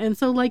loved them. And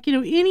so, like,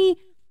 any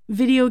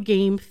video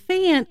game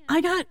fan, I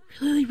got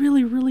really,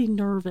 really, really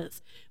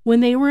nervous when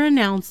they were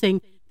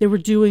announcing they were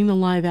doing the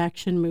live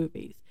action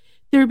movies.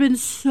 There have been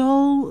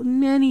so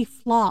many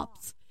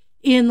flops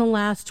in the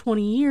last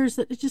 20 years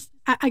that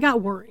I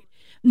got worried.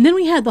 And then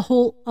we had the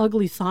whole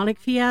ugly Sonic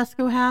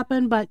fiasco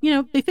happen, but,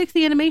 they fixed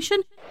the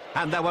animation.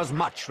 And there was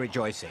much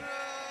rejoicing.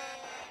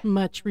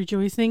 Much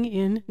rejoicing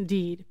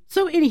indeed.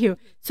 So anywho,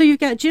 you've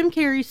got Jim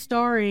Carrey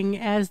starring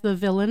as the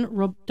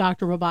villain,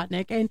 Dr.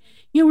 Robotnik, and,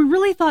 we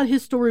really thought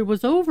his story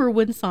was over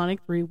when Sonic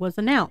 3 was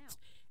announced.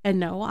 And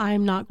no,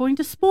 I'm not going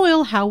to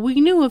spoil how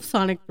we knew of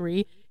Sonic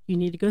 3. You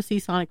need to go see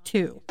Sonic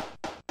 2.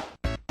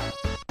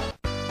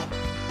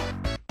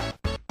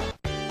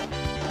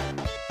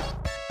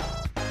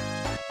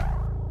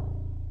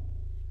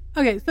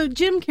 Okay, so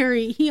Jim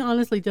Carrey, he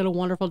honestly did a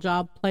wonderful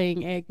job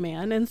playing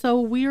Eggman, and so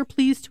we are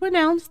pleased to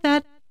announce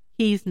that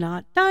he's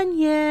not done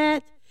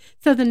yet.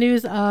 So the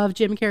news of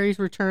Jim Carrey's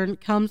return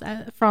comes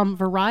from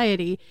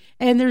Variety,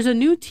 and there's a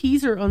new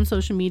teaser on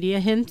social media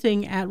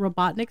hinting at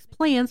Robotnik's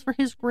plans for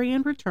his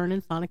grand return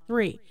in Sonic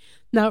 3.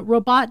 Now,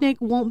 Robotnik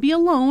won't be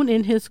alone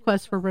in his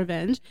quest for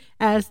revenge,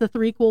 as the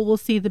threequel will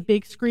see the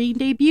big screen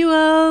debut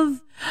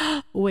of...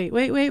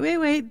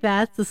 Wait,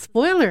 that's a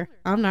spoiler.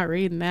 I'm not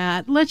reading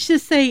that. Let's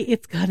just say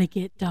it's gonna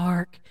get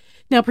dark.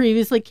 Now,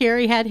 previously,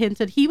 Carrey had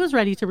hinted he was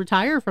ready to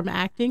retire from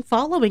acting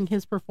following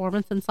his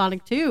performance in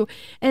Sonic 2,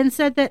 and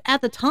said that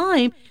at the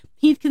time,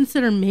 he'd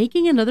consider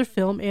making another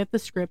film if the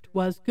script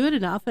was good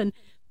enough. And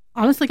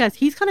honestly, guys,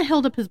 he's kind of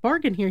held up his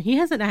bargain here. He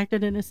hasn't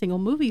acted in a single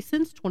movie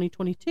since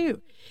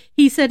 2022.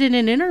 He said in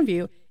an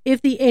interview,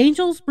 "If the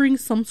Angels bring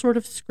some sort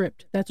of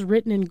script that's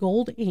written in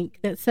gold ink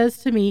that says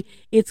to me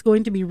it's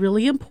going to be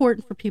really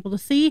important for people to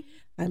see,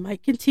 I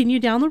might continue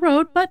down the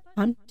road, but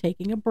I'm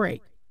taking a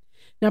break."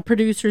 Now,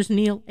 producers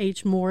Neil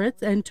H.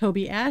 Moritz and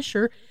Toby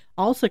Asher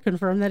also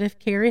confirmed that if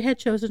Carrey had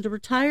chosen to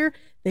retire,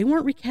 they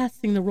weren't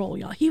recasting the role,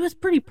 y'all. He was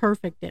pretty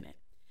perfect in it.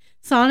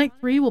 Sonic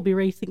 3 will be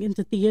racing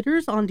into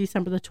theaters on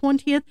December the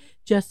 20th,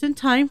 just in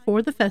time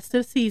for the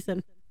festive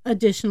season.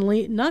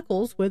 Additionally,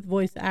 Knuckles, with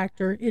voice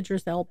actor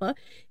Idris Elba,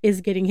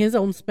 is getting his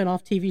own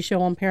spin-off TV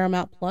show on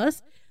Paramount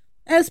Plus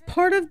as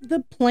part of the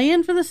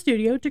plan for the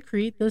studio to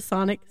create the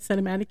Sonic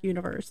cinematic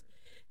universe.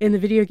 In the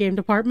video game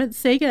department,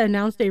 Sega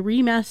announced a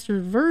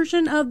remastered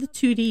version of the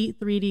 2D,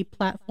 3D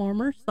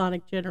platformer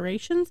Sonic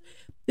Generations,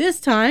 this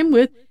time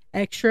with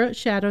extra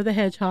Shadow the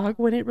Hedgehog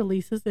when it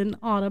releases in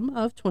autumn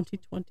of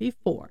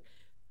 2024.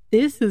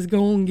 This is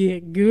going to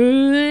get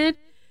good.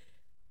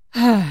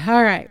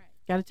 All right,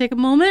 got to take a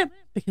moment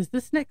because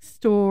this next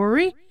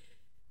story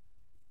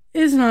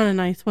is not a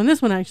nice one.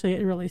 This one actually,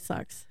 it really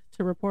sucks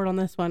to report on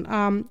this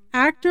one.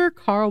 Actor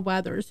Carl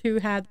Weathers, who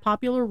had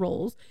popular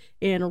roles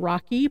in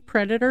Rocky,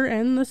 Predator,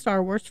 and the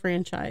Star Wars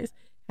franchise,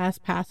 has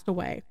passed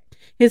away.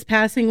 His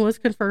passing was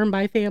confirmed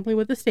by family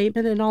with a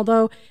statement, and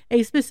although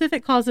a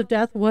specific cause of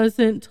death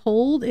wasn't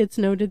told, it's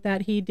noted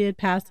that he did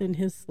pass in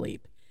his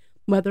sleep.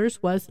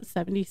 Weathers was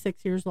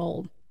 76 years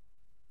old.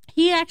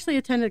 He actually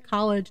attended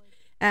college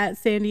at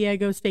San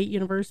Diego State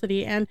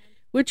University and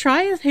would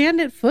try his hand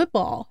at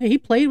football. He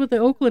played with the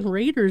Oakland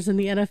Raiders in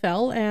the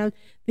NFL and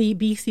the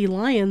BC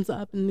Lions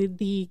up in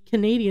the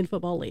Canadian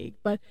Football League.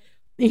 But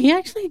he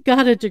actually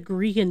got a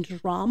degree in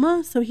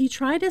drama, so he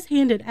tried his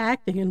hand at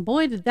acting, and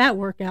boy, did that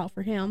work out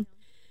for him.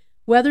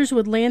 Weathers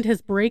would land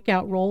his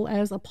breakout role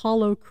as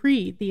Apollo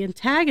Creed, the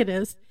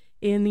antagonist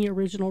in the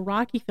original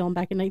Rocky film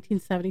back in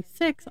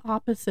 1976,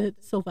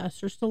 opposite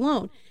Sylvester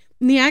Stallone.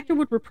 And the actor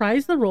would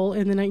reprise the role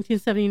in the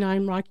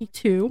 1979 Rocky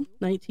II,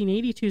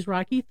 1982's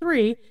Rocky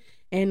III,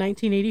 and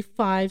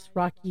 1985's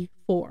Rocky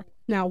IV.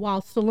 Now,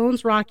 while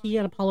Stallone's Rocky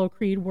and Apollo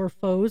Creed were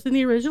foes in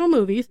the original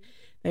movies,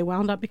 they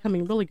wound up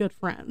becoming really good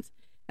friends.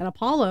 And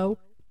Apollo,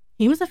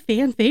 he was a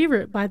fan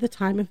favorite by the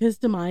time of his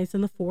demise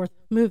in the fourth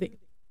movie.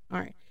 All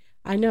right.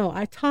 I know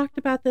I talked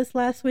about this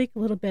last week a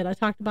little bit. I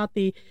talked about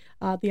the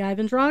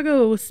Ivan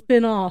Drago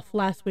spin-off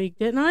last week,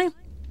 didn't I?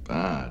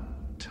 Bad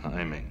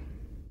timing.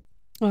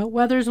 Well,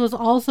 Weathers was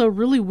also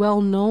really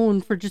well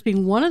known for just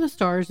being one of the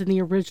stars in the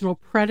original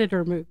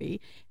Predator movie,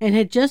 and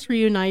had just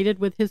reunited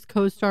with his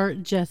co-star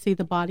Jesse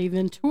the Body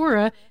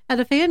Ventura at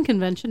a fan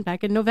convention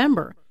back in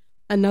November.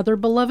 Another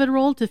beloved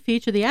role to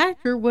feature the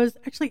actor was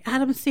actually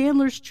Adam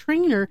Sandler's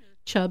trainer,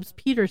 Chubbs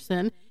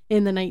Peterson,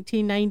 in the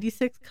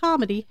 1996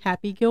 comedy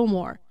Happy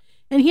Gilmore.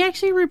 And he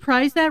actually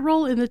reprised that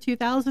role in the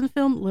 2000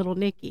 film Little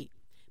Nicky.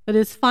 But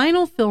his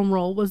final film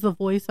role was the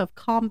voice of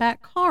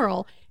Combat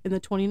Carl in the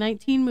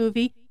 2019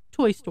 movie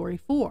Toy Story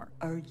 4.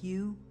 Are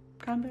you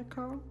Combat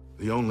Carl?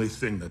 The only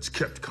thing that's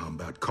kept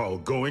Combat Carl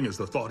going is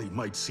the thought he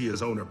might see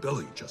his owner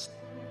Billy just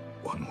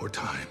one more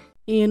time.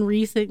 In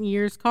recent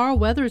years, Carl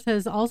Weathers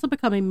has also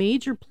become a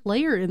major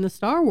player in the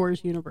Star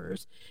Wars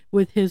universe.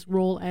 With his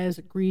role as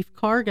Greef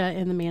Karga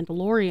in The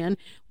Mandalorian,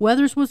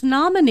 Weathers was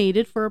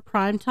nominated for a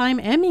Primetime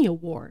Emmy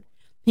Award.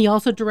 He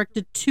also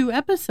directed 2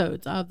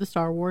 episodes of the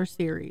Star Wars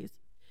series.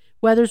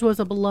 Weathers was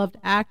a beloved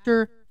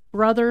actor,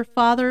 brother,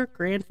 father,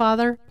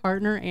 grandfather,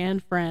 partner,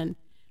 and friend.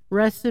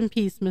 Rest in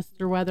peace,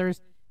 Mr.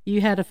 Weathers.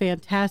 You had a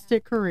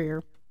fantastic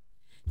career.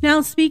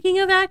 Now, speaking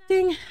of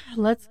acting,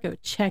 let's go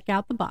check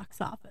out the box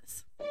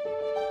office.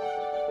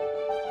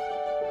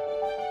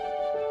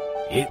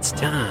 It's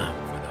time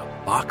for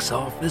the box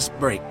office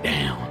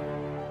breakdown.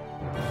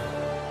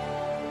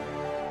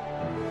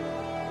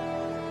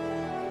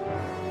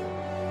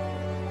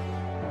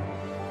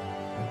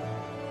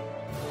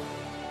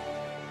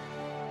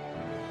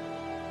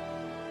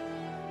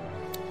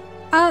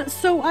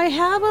 So I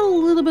have a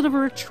little bit of a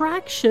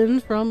retraction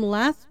from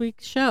last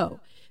week's show.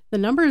 The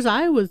numbers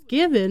I was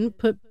given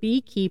put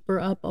Beekeeper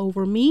up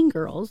over Mean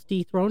Girls,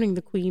 dethroning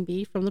the Queen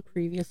Bee from the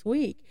previous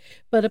week.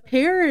 But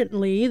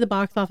apparently the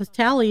box office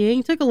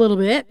tallying took a little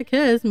bit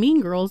because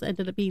Mean Girls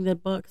ended up being the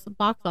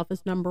box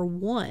office number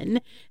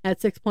 1 at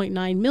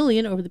 $6.9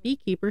 million over the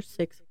Beekeeper's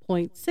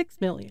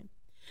 $6.6 million.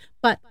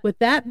 But with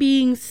that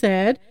being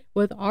said,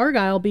 with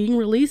Argylle being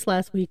released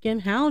last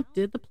weekend, how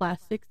did the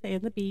Plastics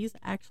and the Bees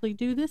actually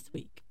do this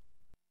week?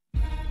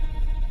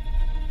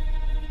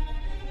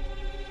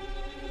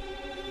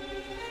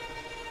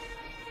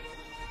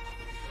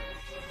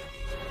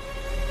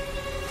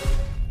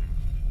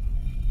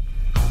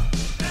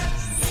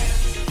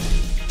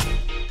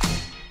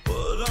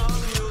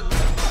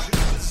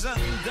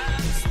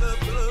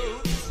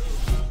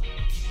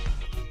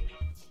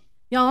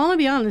 Y'all, I'm going to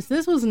be honest,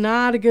 this was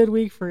not a good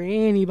week for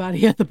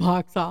anybody at the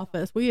box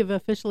office. We have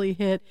officially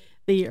hit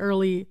the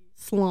early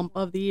slump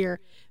of the year.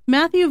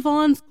 Matthew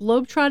Vaughn's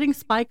globetrotting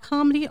spy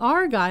comedy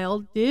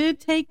Argylle did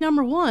take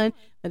number 1,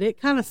 but it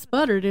kind of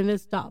sputtered in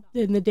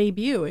the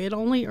debut. It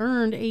only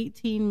earned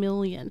 $18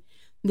 million.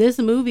 This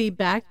movie,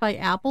 backed by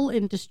Apple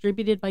and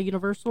distributed by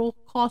Universal,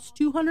 cost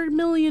 $200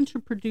 million to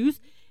produce,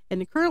 and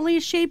it currently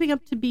is shaping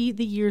up to be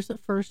the year's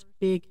first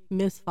big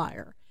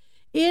misfire.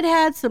 It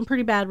had some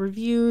pretty bad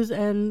reviews,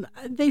 and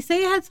they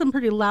say it had some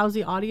pretty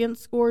lousy audience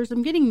scores.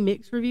 I'm getting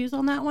mixed reviews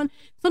on that one.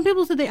 Some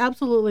people said they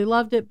absolutely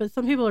loved it, but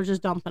some people are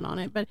just dumping on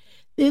it. But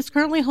it's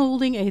currently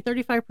holding a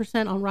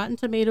 35% on Rotten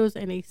Tomatoes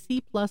and a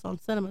C+ on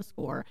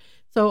CinemaScore.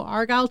 So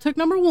Argylle took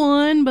number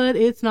 1, but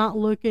it's not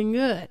looking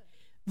good.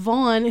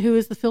 Vaughn, who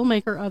is the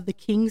filmmaker of the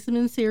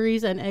Kingsman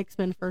series and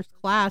X-Men First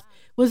Class,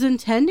 was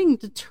intending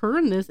to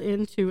turn this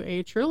into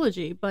a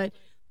trilogy, but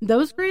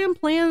those grand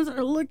plans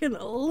are looking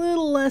a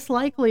little less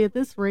likely at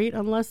this rate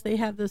unless they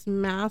have this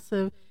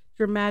massive,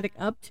 dramatic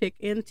uptick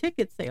in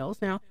ticket sales.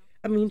 Now,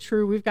 I mean,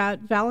 true, we've got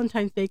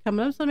Valentine's Day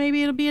coming up, so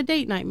maybe it'll be a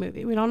date night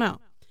movie. We don't know.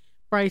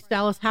 Bryce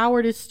Dallas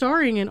Howard is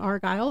starring in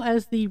Argylle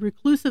as the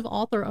reclusive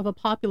author of a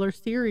popular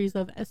series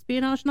of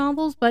espionage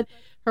novels, but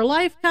her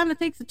life kind of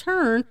takes a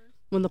turn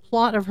when the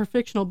plot of her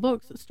fictional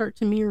books start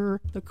to mirror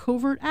the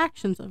covert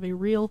actions of a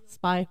real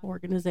spy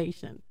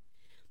organization.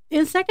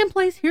 In second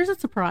place, here's a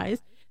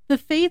surprise. The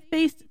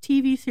faith-based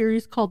TV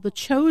series called The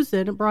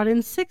Chosen brought in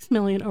 $6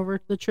 million over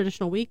the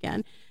traditional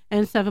weekend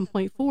and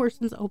 $7.4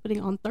 since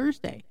opening on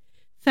Thursday.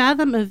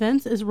 Fathom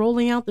Events is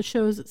rolling out the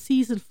show's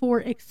season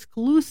 4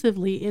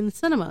 exclusively in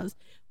cinemas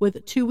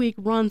with 2-week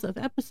runs of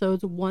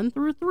episodes 1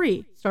 through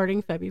 3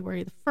 starting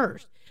February the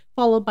 1st,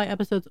 followed by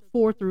episodes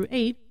 4 through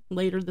 8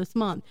 later this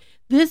month.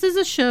 This is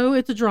a show,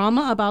 it's a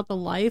drama about the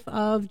life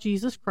of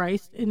Jesus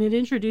Christ, and it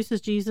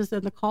introduces Jesus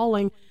and the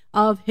calling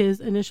of his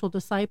initial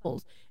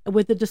disciples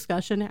with the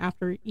discussion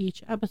after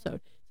each episode.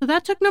 So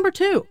that took number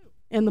 2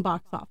 in the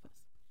box office.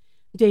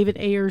 David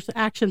Ayer's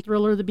action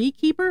thriller The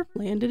Beekeeper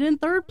landed in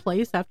 3rd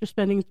place after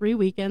spending 3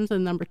 weekends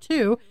in number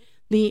 2.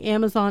 The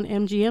Amazon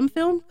MGM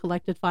film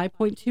collected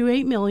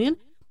 $5.28 million,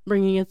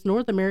 bringing its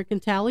North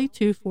American tally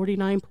to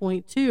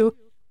 $49.2,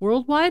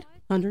 worldwide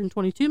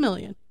 $122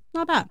 million.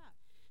 Not bad.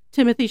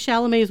 Timothée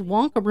Chalamet's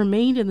Wonka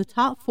remained in the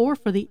top 4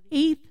 for the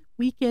 8th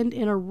weekend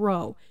in a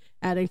row,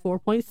 adding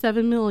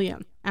 $4.7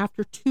 million.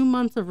 After 2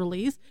 months of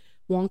release,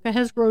 Wonka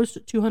has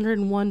grossed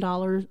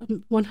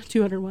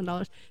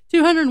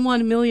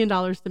 $201 million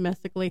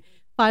domestically,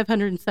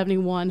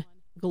 $571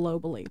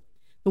 globally.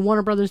 The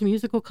Warner Brothers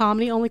musical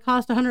comedy only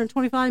cost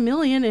 $125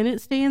 million, and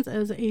it stands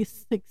as a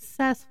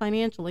success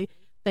financially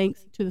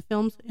thanks to the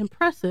film's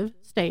impressive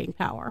staying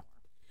power.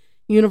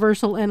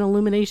 Universal and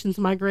Illumination's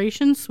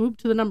Migration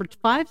swooped to the number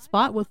 5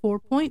 spot with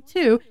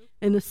 4.2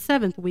 in the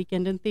 7th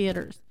weekend in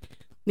theaters.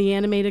 The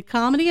animated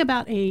comedy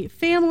about a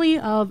family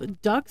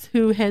of ducks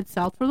who head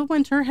south for the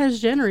winter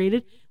has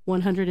generated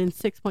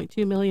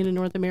 $106.2 million in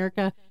North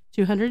America,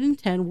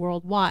 $210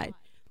 worldwide.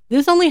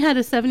 This only had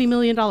a $70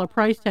 million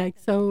price tag,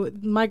 so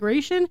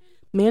Migration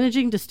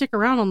managing to stick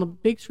around on the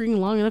big screen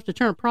long enough to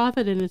turn a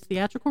profit in its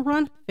theatrical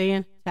run,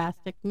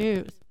 fantastic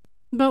news.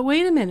 But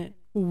wait a minute.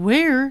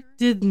 Where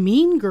did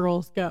Mean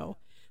Girls go?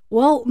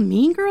 Well,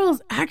 Mean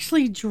Girls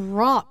actually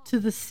dropped to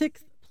the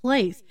 6th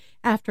place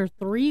after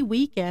 3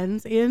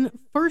 weekends in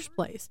 1st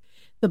place.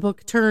 The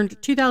book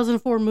turned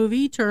 2004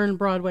 movie turned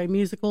Broadway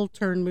musical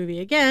turned movie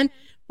again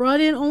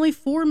brought in only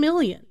 $4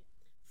 million.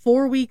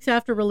 4 weeks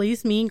after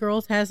release, Mean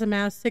Girls has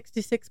amassed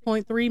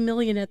 $66.3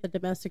 million at the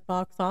domestic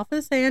box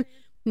office and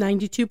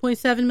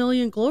 $92.7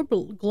 million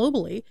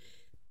globally.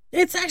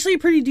 It's actually a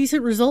pretty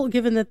decent result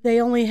given that they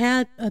only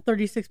had a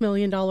 $36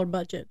 million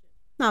budget.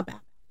 Not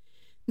bad.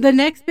 The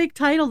next big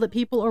title that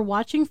people are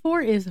watching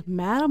for is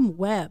Madam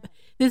Web.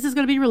 This is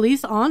going to be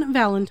released on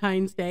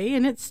Valentine's Day,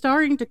 and it's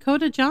starring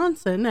Dakota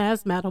Johnson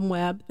as Madam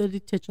Web, the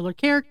titular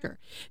character.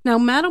 Now,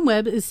 Madam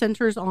Web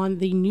centers on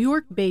the New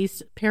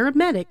York-based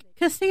paramedic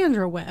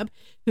Cassandra Webb,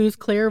 whose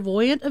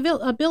clairvoyant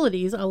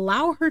abilities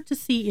allow her to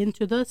see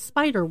into the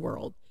spider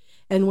world.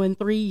 And when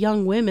 3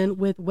 young women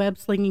with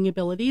web-slinging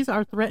abilities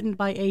are threatened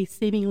by a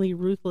seemingly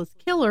ruthless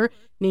killer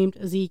named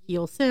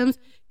Ezekiel Sims,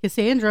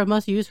 Cassandra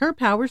must use her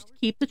powers to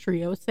keep the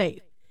trio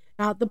safe.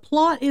 Now, the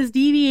plot is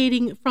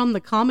deviating from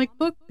the comic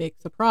book, big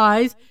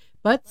surprise,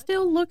 but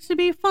still looks to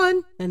be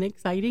fun and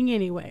exciting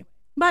anyway.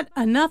 But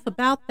enough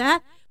about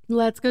that.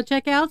 Let's go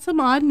check out some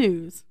odd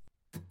news.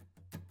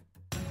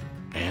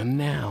 And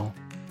now,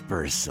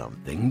 for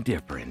something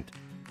different.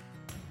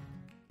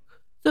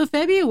 So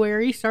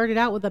February started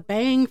out with a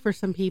bang for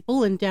some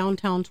people in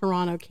downtown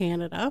Toronto,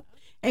 Canada.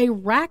 A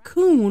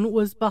raccoon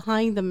was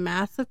behind the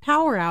massive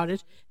power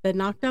outage that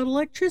knocked out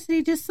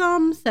electricity to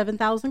some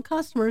 7,000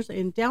 customers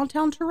in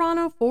downtown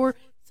Toronto for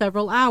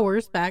several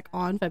hours back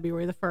on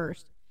February the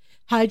 1st.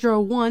 Hydro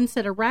One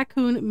said a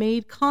raccoon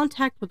made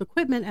contact with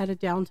equipment at a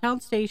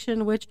downtown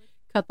station, which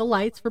cut the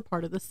lights for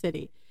part of the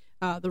city.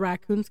 The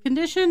raccoon's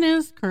condition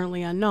is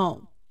currently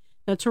unknown.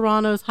 Now,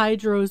 Toronto's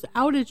Hydro's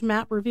outage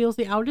map reveals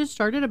the outage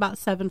started about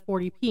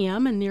 7:40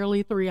 p.m. and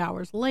nearly 3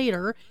 hours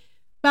later,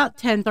 about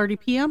 10:30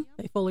 p.m.,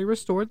 they fully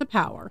restored the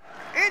power.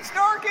 It's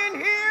dark in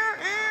here!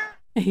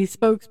 A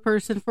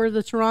spokesperson for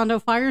the Toronto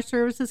Fire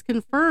Services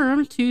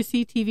confirmed to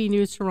CTV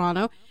News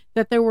Toronto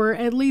that there were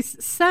at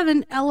least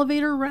 7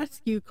 elevator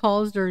rescue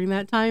calls during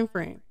that time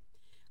frame.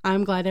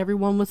 I'm glad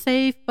everyone was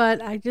safe,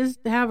 but I just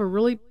have a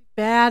really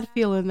bad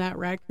feeling that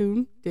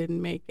raccoon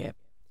didn't make it.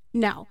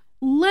 Now,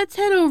 let's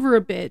head over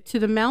a bit to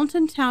the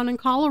mountain town in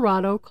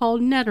Colorado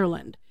called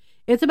Nederland.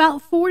 It's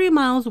about 40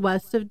 miles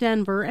west of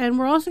Denver, and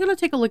we're also going to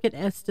take a look at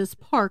Estes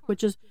Park,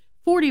 which is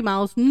 40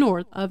 miles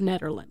north of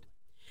Nederland.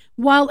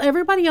 While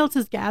everybody else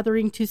is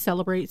gathering to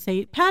celebrate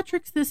St.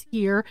 Patrick's this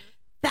year,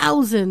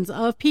 thousands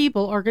of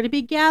people are going to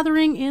be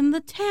gathering in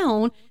the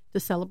town to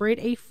celebrate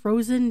a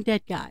frozen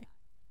dead guy.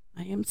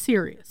 I am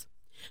serious.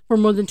 For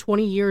more than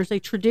 20 years, a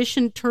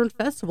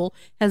tradition-turned-festival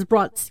has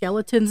brought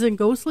skeletons and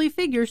ghostly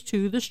figures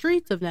to the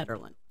streets of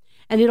Nederland.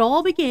 And it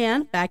all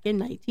began back in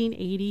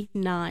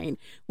 1989,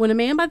 when a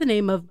man by the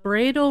name of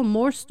Bredo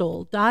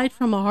Morstol died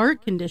from a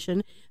heart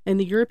condition in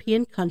the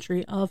European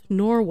country of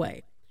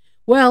Norway.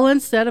 Well,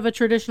 instead of a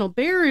traditional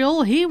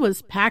burial, he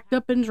was packed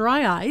up in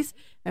dry ice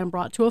and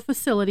brought to a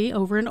facility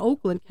over in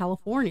Oakland,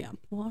 California.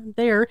 Well,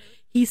 there,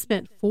 he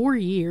spent 4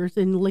 years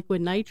in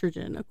liquid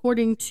nitrogen,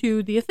 according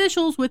to the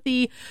officials with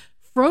the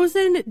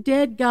Frozen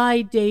Dead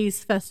Guy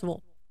Days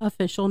Festival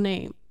official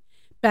name.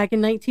 Back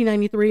in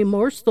 1993,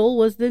 Morstol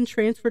was then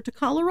transferred to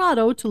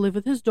Colorado to live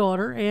with his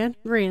daughter and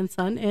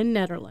grandson in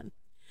Nederland.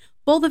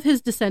 Both of his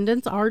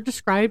descendants are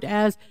described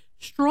as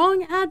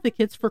strong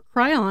advocates for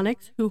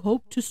cryonics who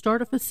hope to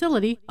start a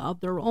facility of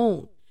their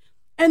own.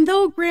 And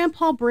though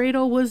Grandpa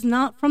Bredo was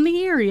not from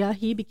the area,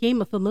 he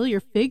became a familiar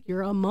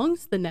figure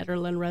amongst the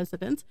Nederland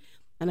residents,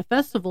 and a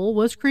festival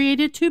was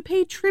created to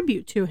pay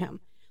tribute to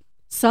him.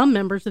 Some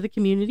members of the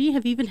community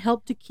have even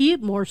helped to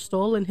keep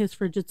Morstol in his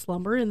frigid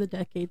slumber in the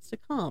decades to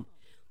come.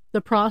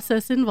 The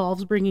process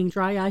involves bringing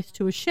dry ice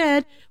to a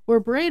shed where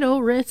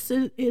Bredo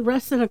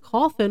rests in a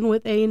coffin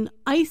with an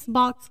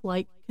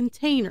icebox-like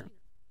container.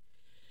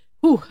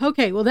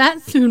 Okay, well,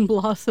 that soon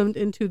blossomed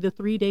into the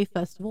 3-day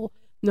festival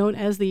known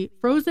as the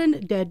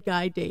Frozen Dead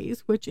Guy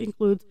Days, which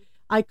includes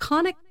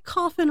iconic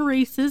coffin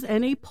races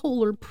and a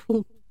polar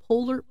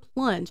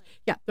plunge.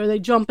 Yeah, where they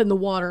jump in the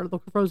water, the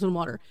frozen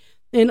water,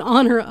 in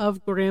honor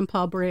of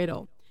Grandpa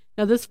Bredo.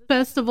 Now, this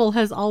festival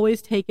has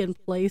always taken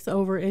place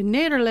over in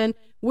Nederland,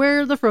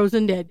 where the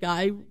frozen dead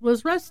guy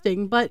was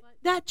resting, but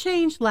that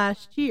changed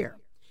last year.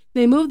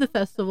 They moved the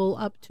festival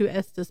up to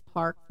Estes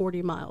Park,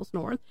 40 miles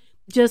north,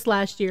 just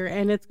last year,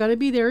 and it's going to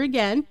be there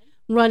again,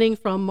 running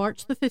from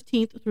March the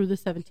 15th through the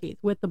 17th,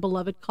 with the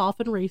beloved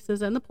coffin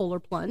races and the polar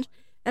plunge,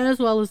 as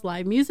well as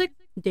live music,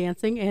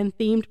 dancing, and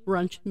themed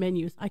brunch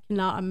menus. I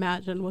cannot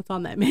imagine what's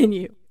on that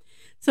menu.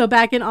 So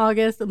back in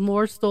August,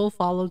 Morstol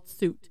followed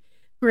suit.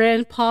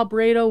 Grandpa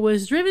Bredo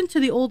was driven to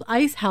the old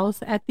ice house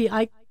at the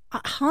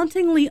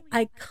hauntingly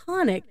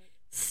iconic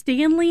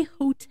Stanley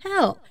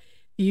Hotel.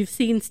 If you've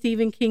seen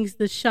Stephen King's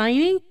The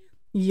Shining,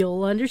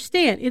 you'll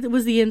understand. It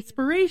was the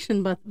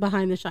inspiration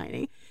behind The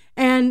Shining.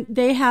 And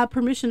they have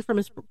permission from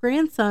his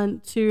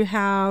grandson to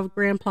have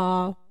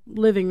Grandpa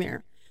living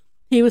there.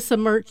 He was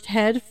submerged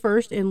head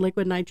first in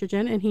liquid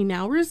nitrogen, and he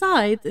now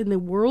resides in the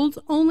world's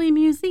only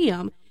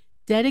museum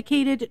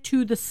dedicated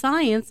to the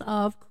science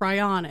of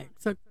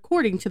cryonics,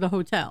 according to the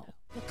hotel.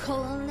 The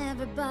cold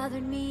never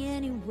bothered me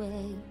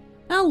anyway.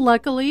 Now,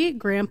 luckily,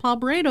 Grandpa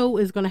Brado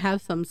is going to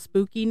have some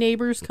spooky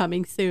neighbors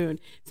coming soon.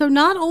 So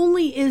not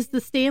only is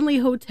the Stanley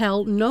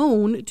Hotel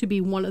known to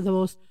be one of the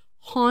most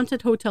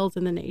haunted hotels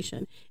in the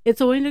nation,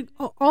 it's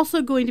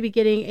also going to be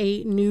getting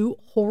a new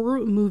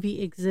horror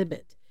movie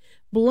exhibit.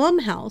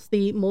 Blumhouse,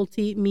 the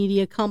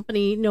multimedia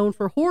company known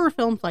for horror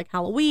films like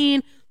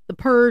Halloween, The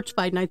Purge,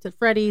 Five Nights at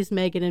Freddy's,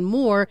 Megan, and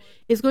more,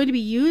 is going to be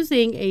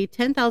using a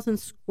 10,000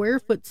 square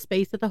foot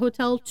space at the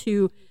hotel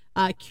to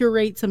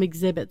curate some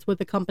exhibits with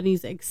the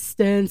company's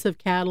extensive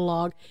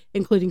catalog,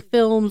 including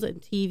films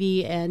and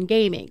TV and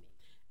gaming.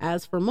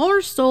 As for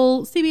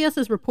Marshall, CBS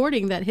is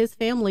reporting that his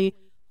family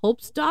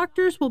hopes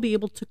doctors will be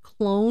able to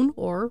clone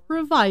or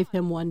revive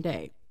him one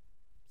day.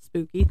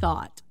 Spooky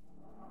thought.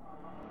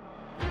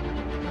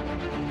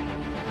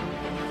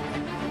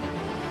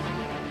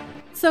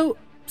 So,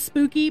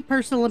 spooky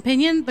personal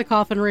opinion, the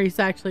coffin race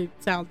actually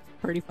sounds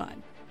pretty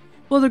fun.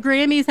 Well, the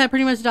Grammys have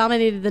pretty much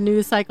dominated the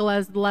news cycle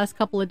as the last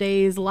couple of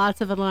days.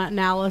 Lots of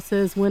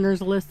analysis,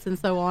 winners lists, and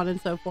so on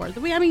and so forth.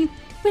 We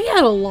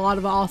had a lot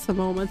of awesome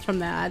moments from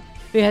that.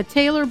 We had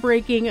Taylor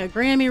breaking a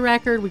Grammy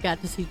record. We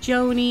got to see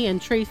Joni and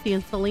Tracy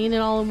and Celine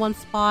all in one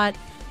spot.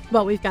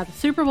 But we've got the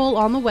Super Bowl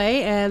on the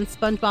way, and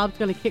SpongeBob's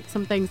going to kick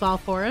some things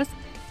off for us.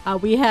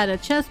 We had a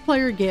chess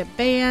player get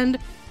banned.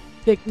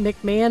 Vic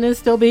McMahon is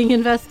still being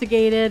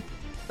investigated.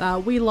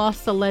 We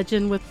lost a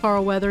legend with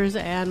Carl Weathers,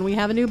 and we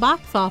have a new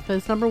box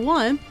office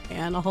 #1,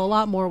 and a whole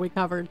lot more we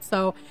covered.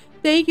 So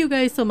thank you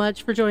guys so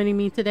much for joining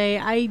me today.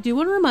 I do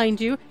want to remind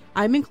you,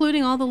 I'm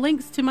including all the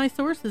links to my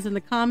sources in the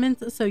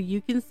comments so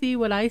you can see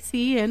what I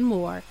see and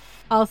more.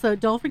 Also,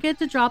 don't forget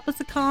to drop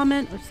us a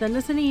comment or send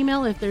us an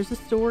email if there's a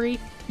story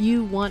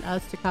you want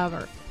us to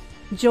cover.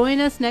 Join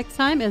us next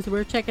time as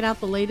we're checking out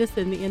the latest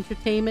in the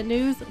entertainment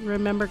news.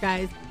 Remember,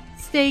 guys,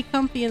 stay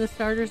comfy in the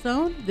starter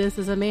zone. This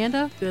is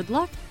Amanda. Good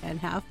luck and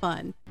have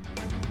fun.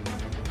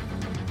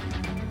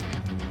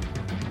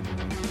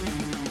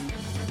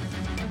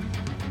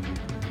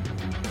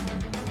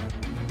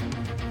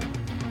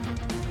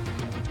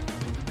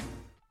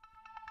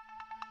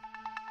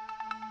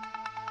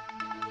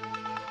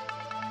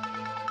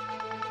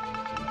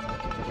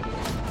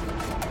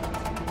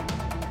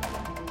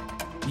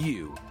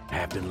 You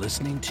have been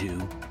listening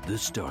to The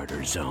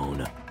Starter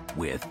Zone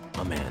with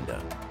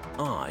Amanda.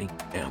 I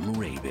am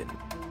Raven.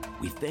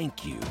 We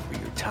thank you for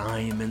your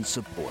time and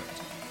support.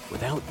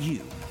 Without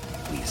you,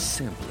 we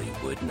simply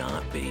would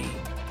not be.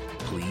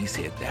 Please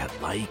hit that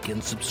like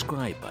and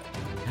subscribe button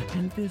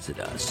and visit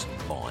us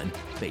on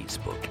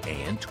Facebook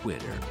and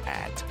Twitter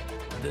at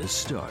The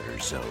Starter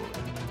Zone.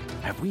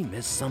 Have we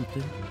missed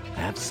something?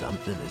 Have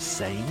something to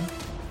say?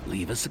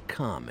 Leave us a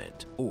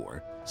comment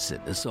or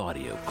send us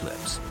audio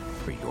clips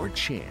for your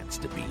chance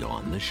to be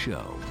on the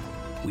show.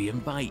 We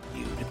invite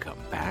you to come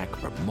back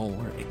for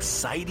more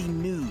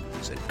exciting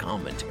news and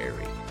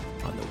commentary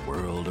on the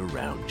world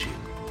around you.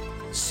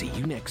 See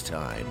you next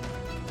time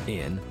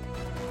in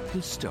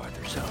The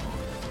Starter Zone.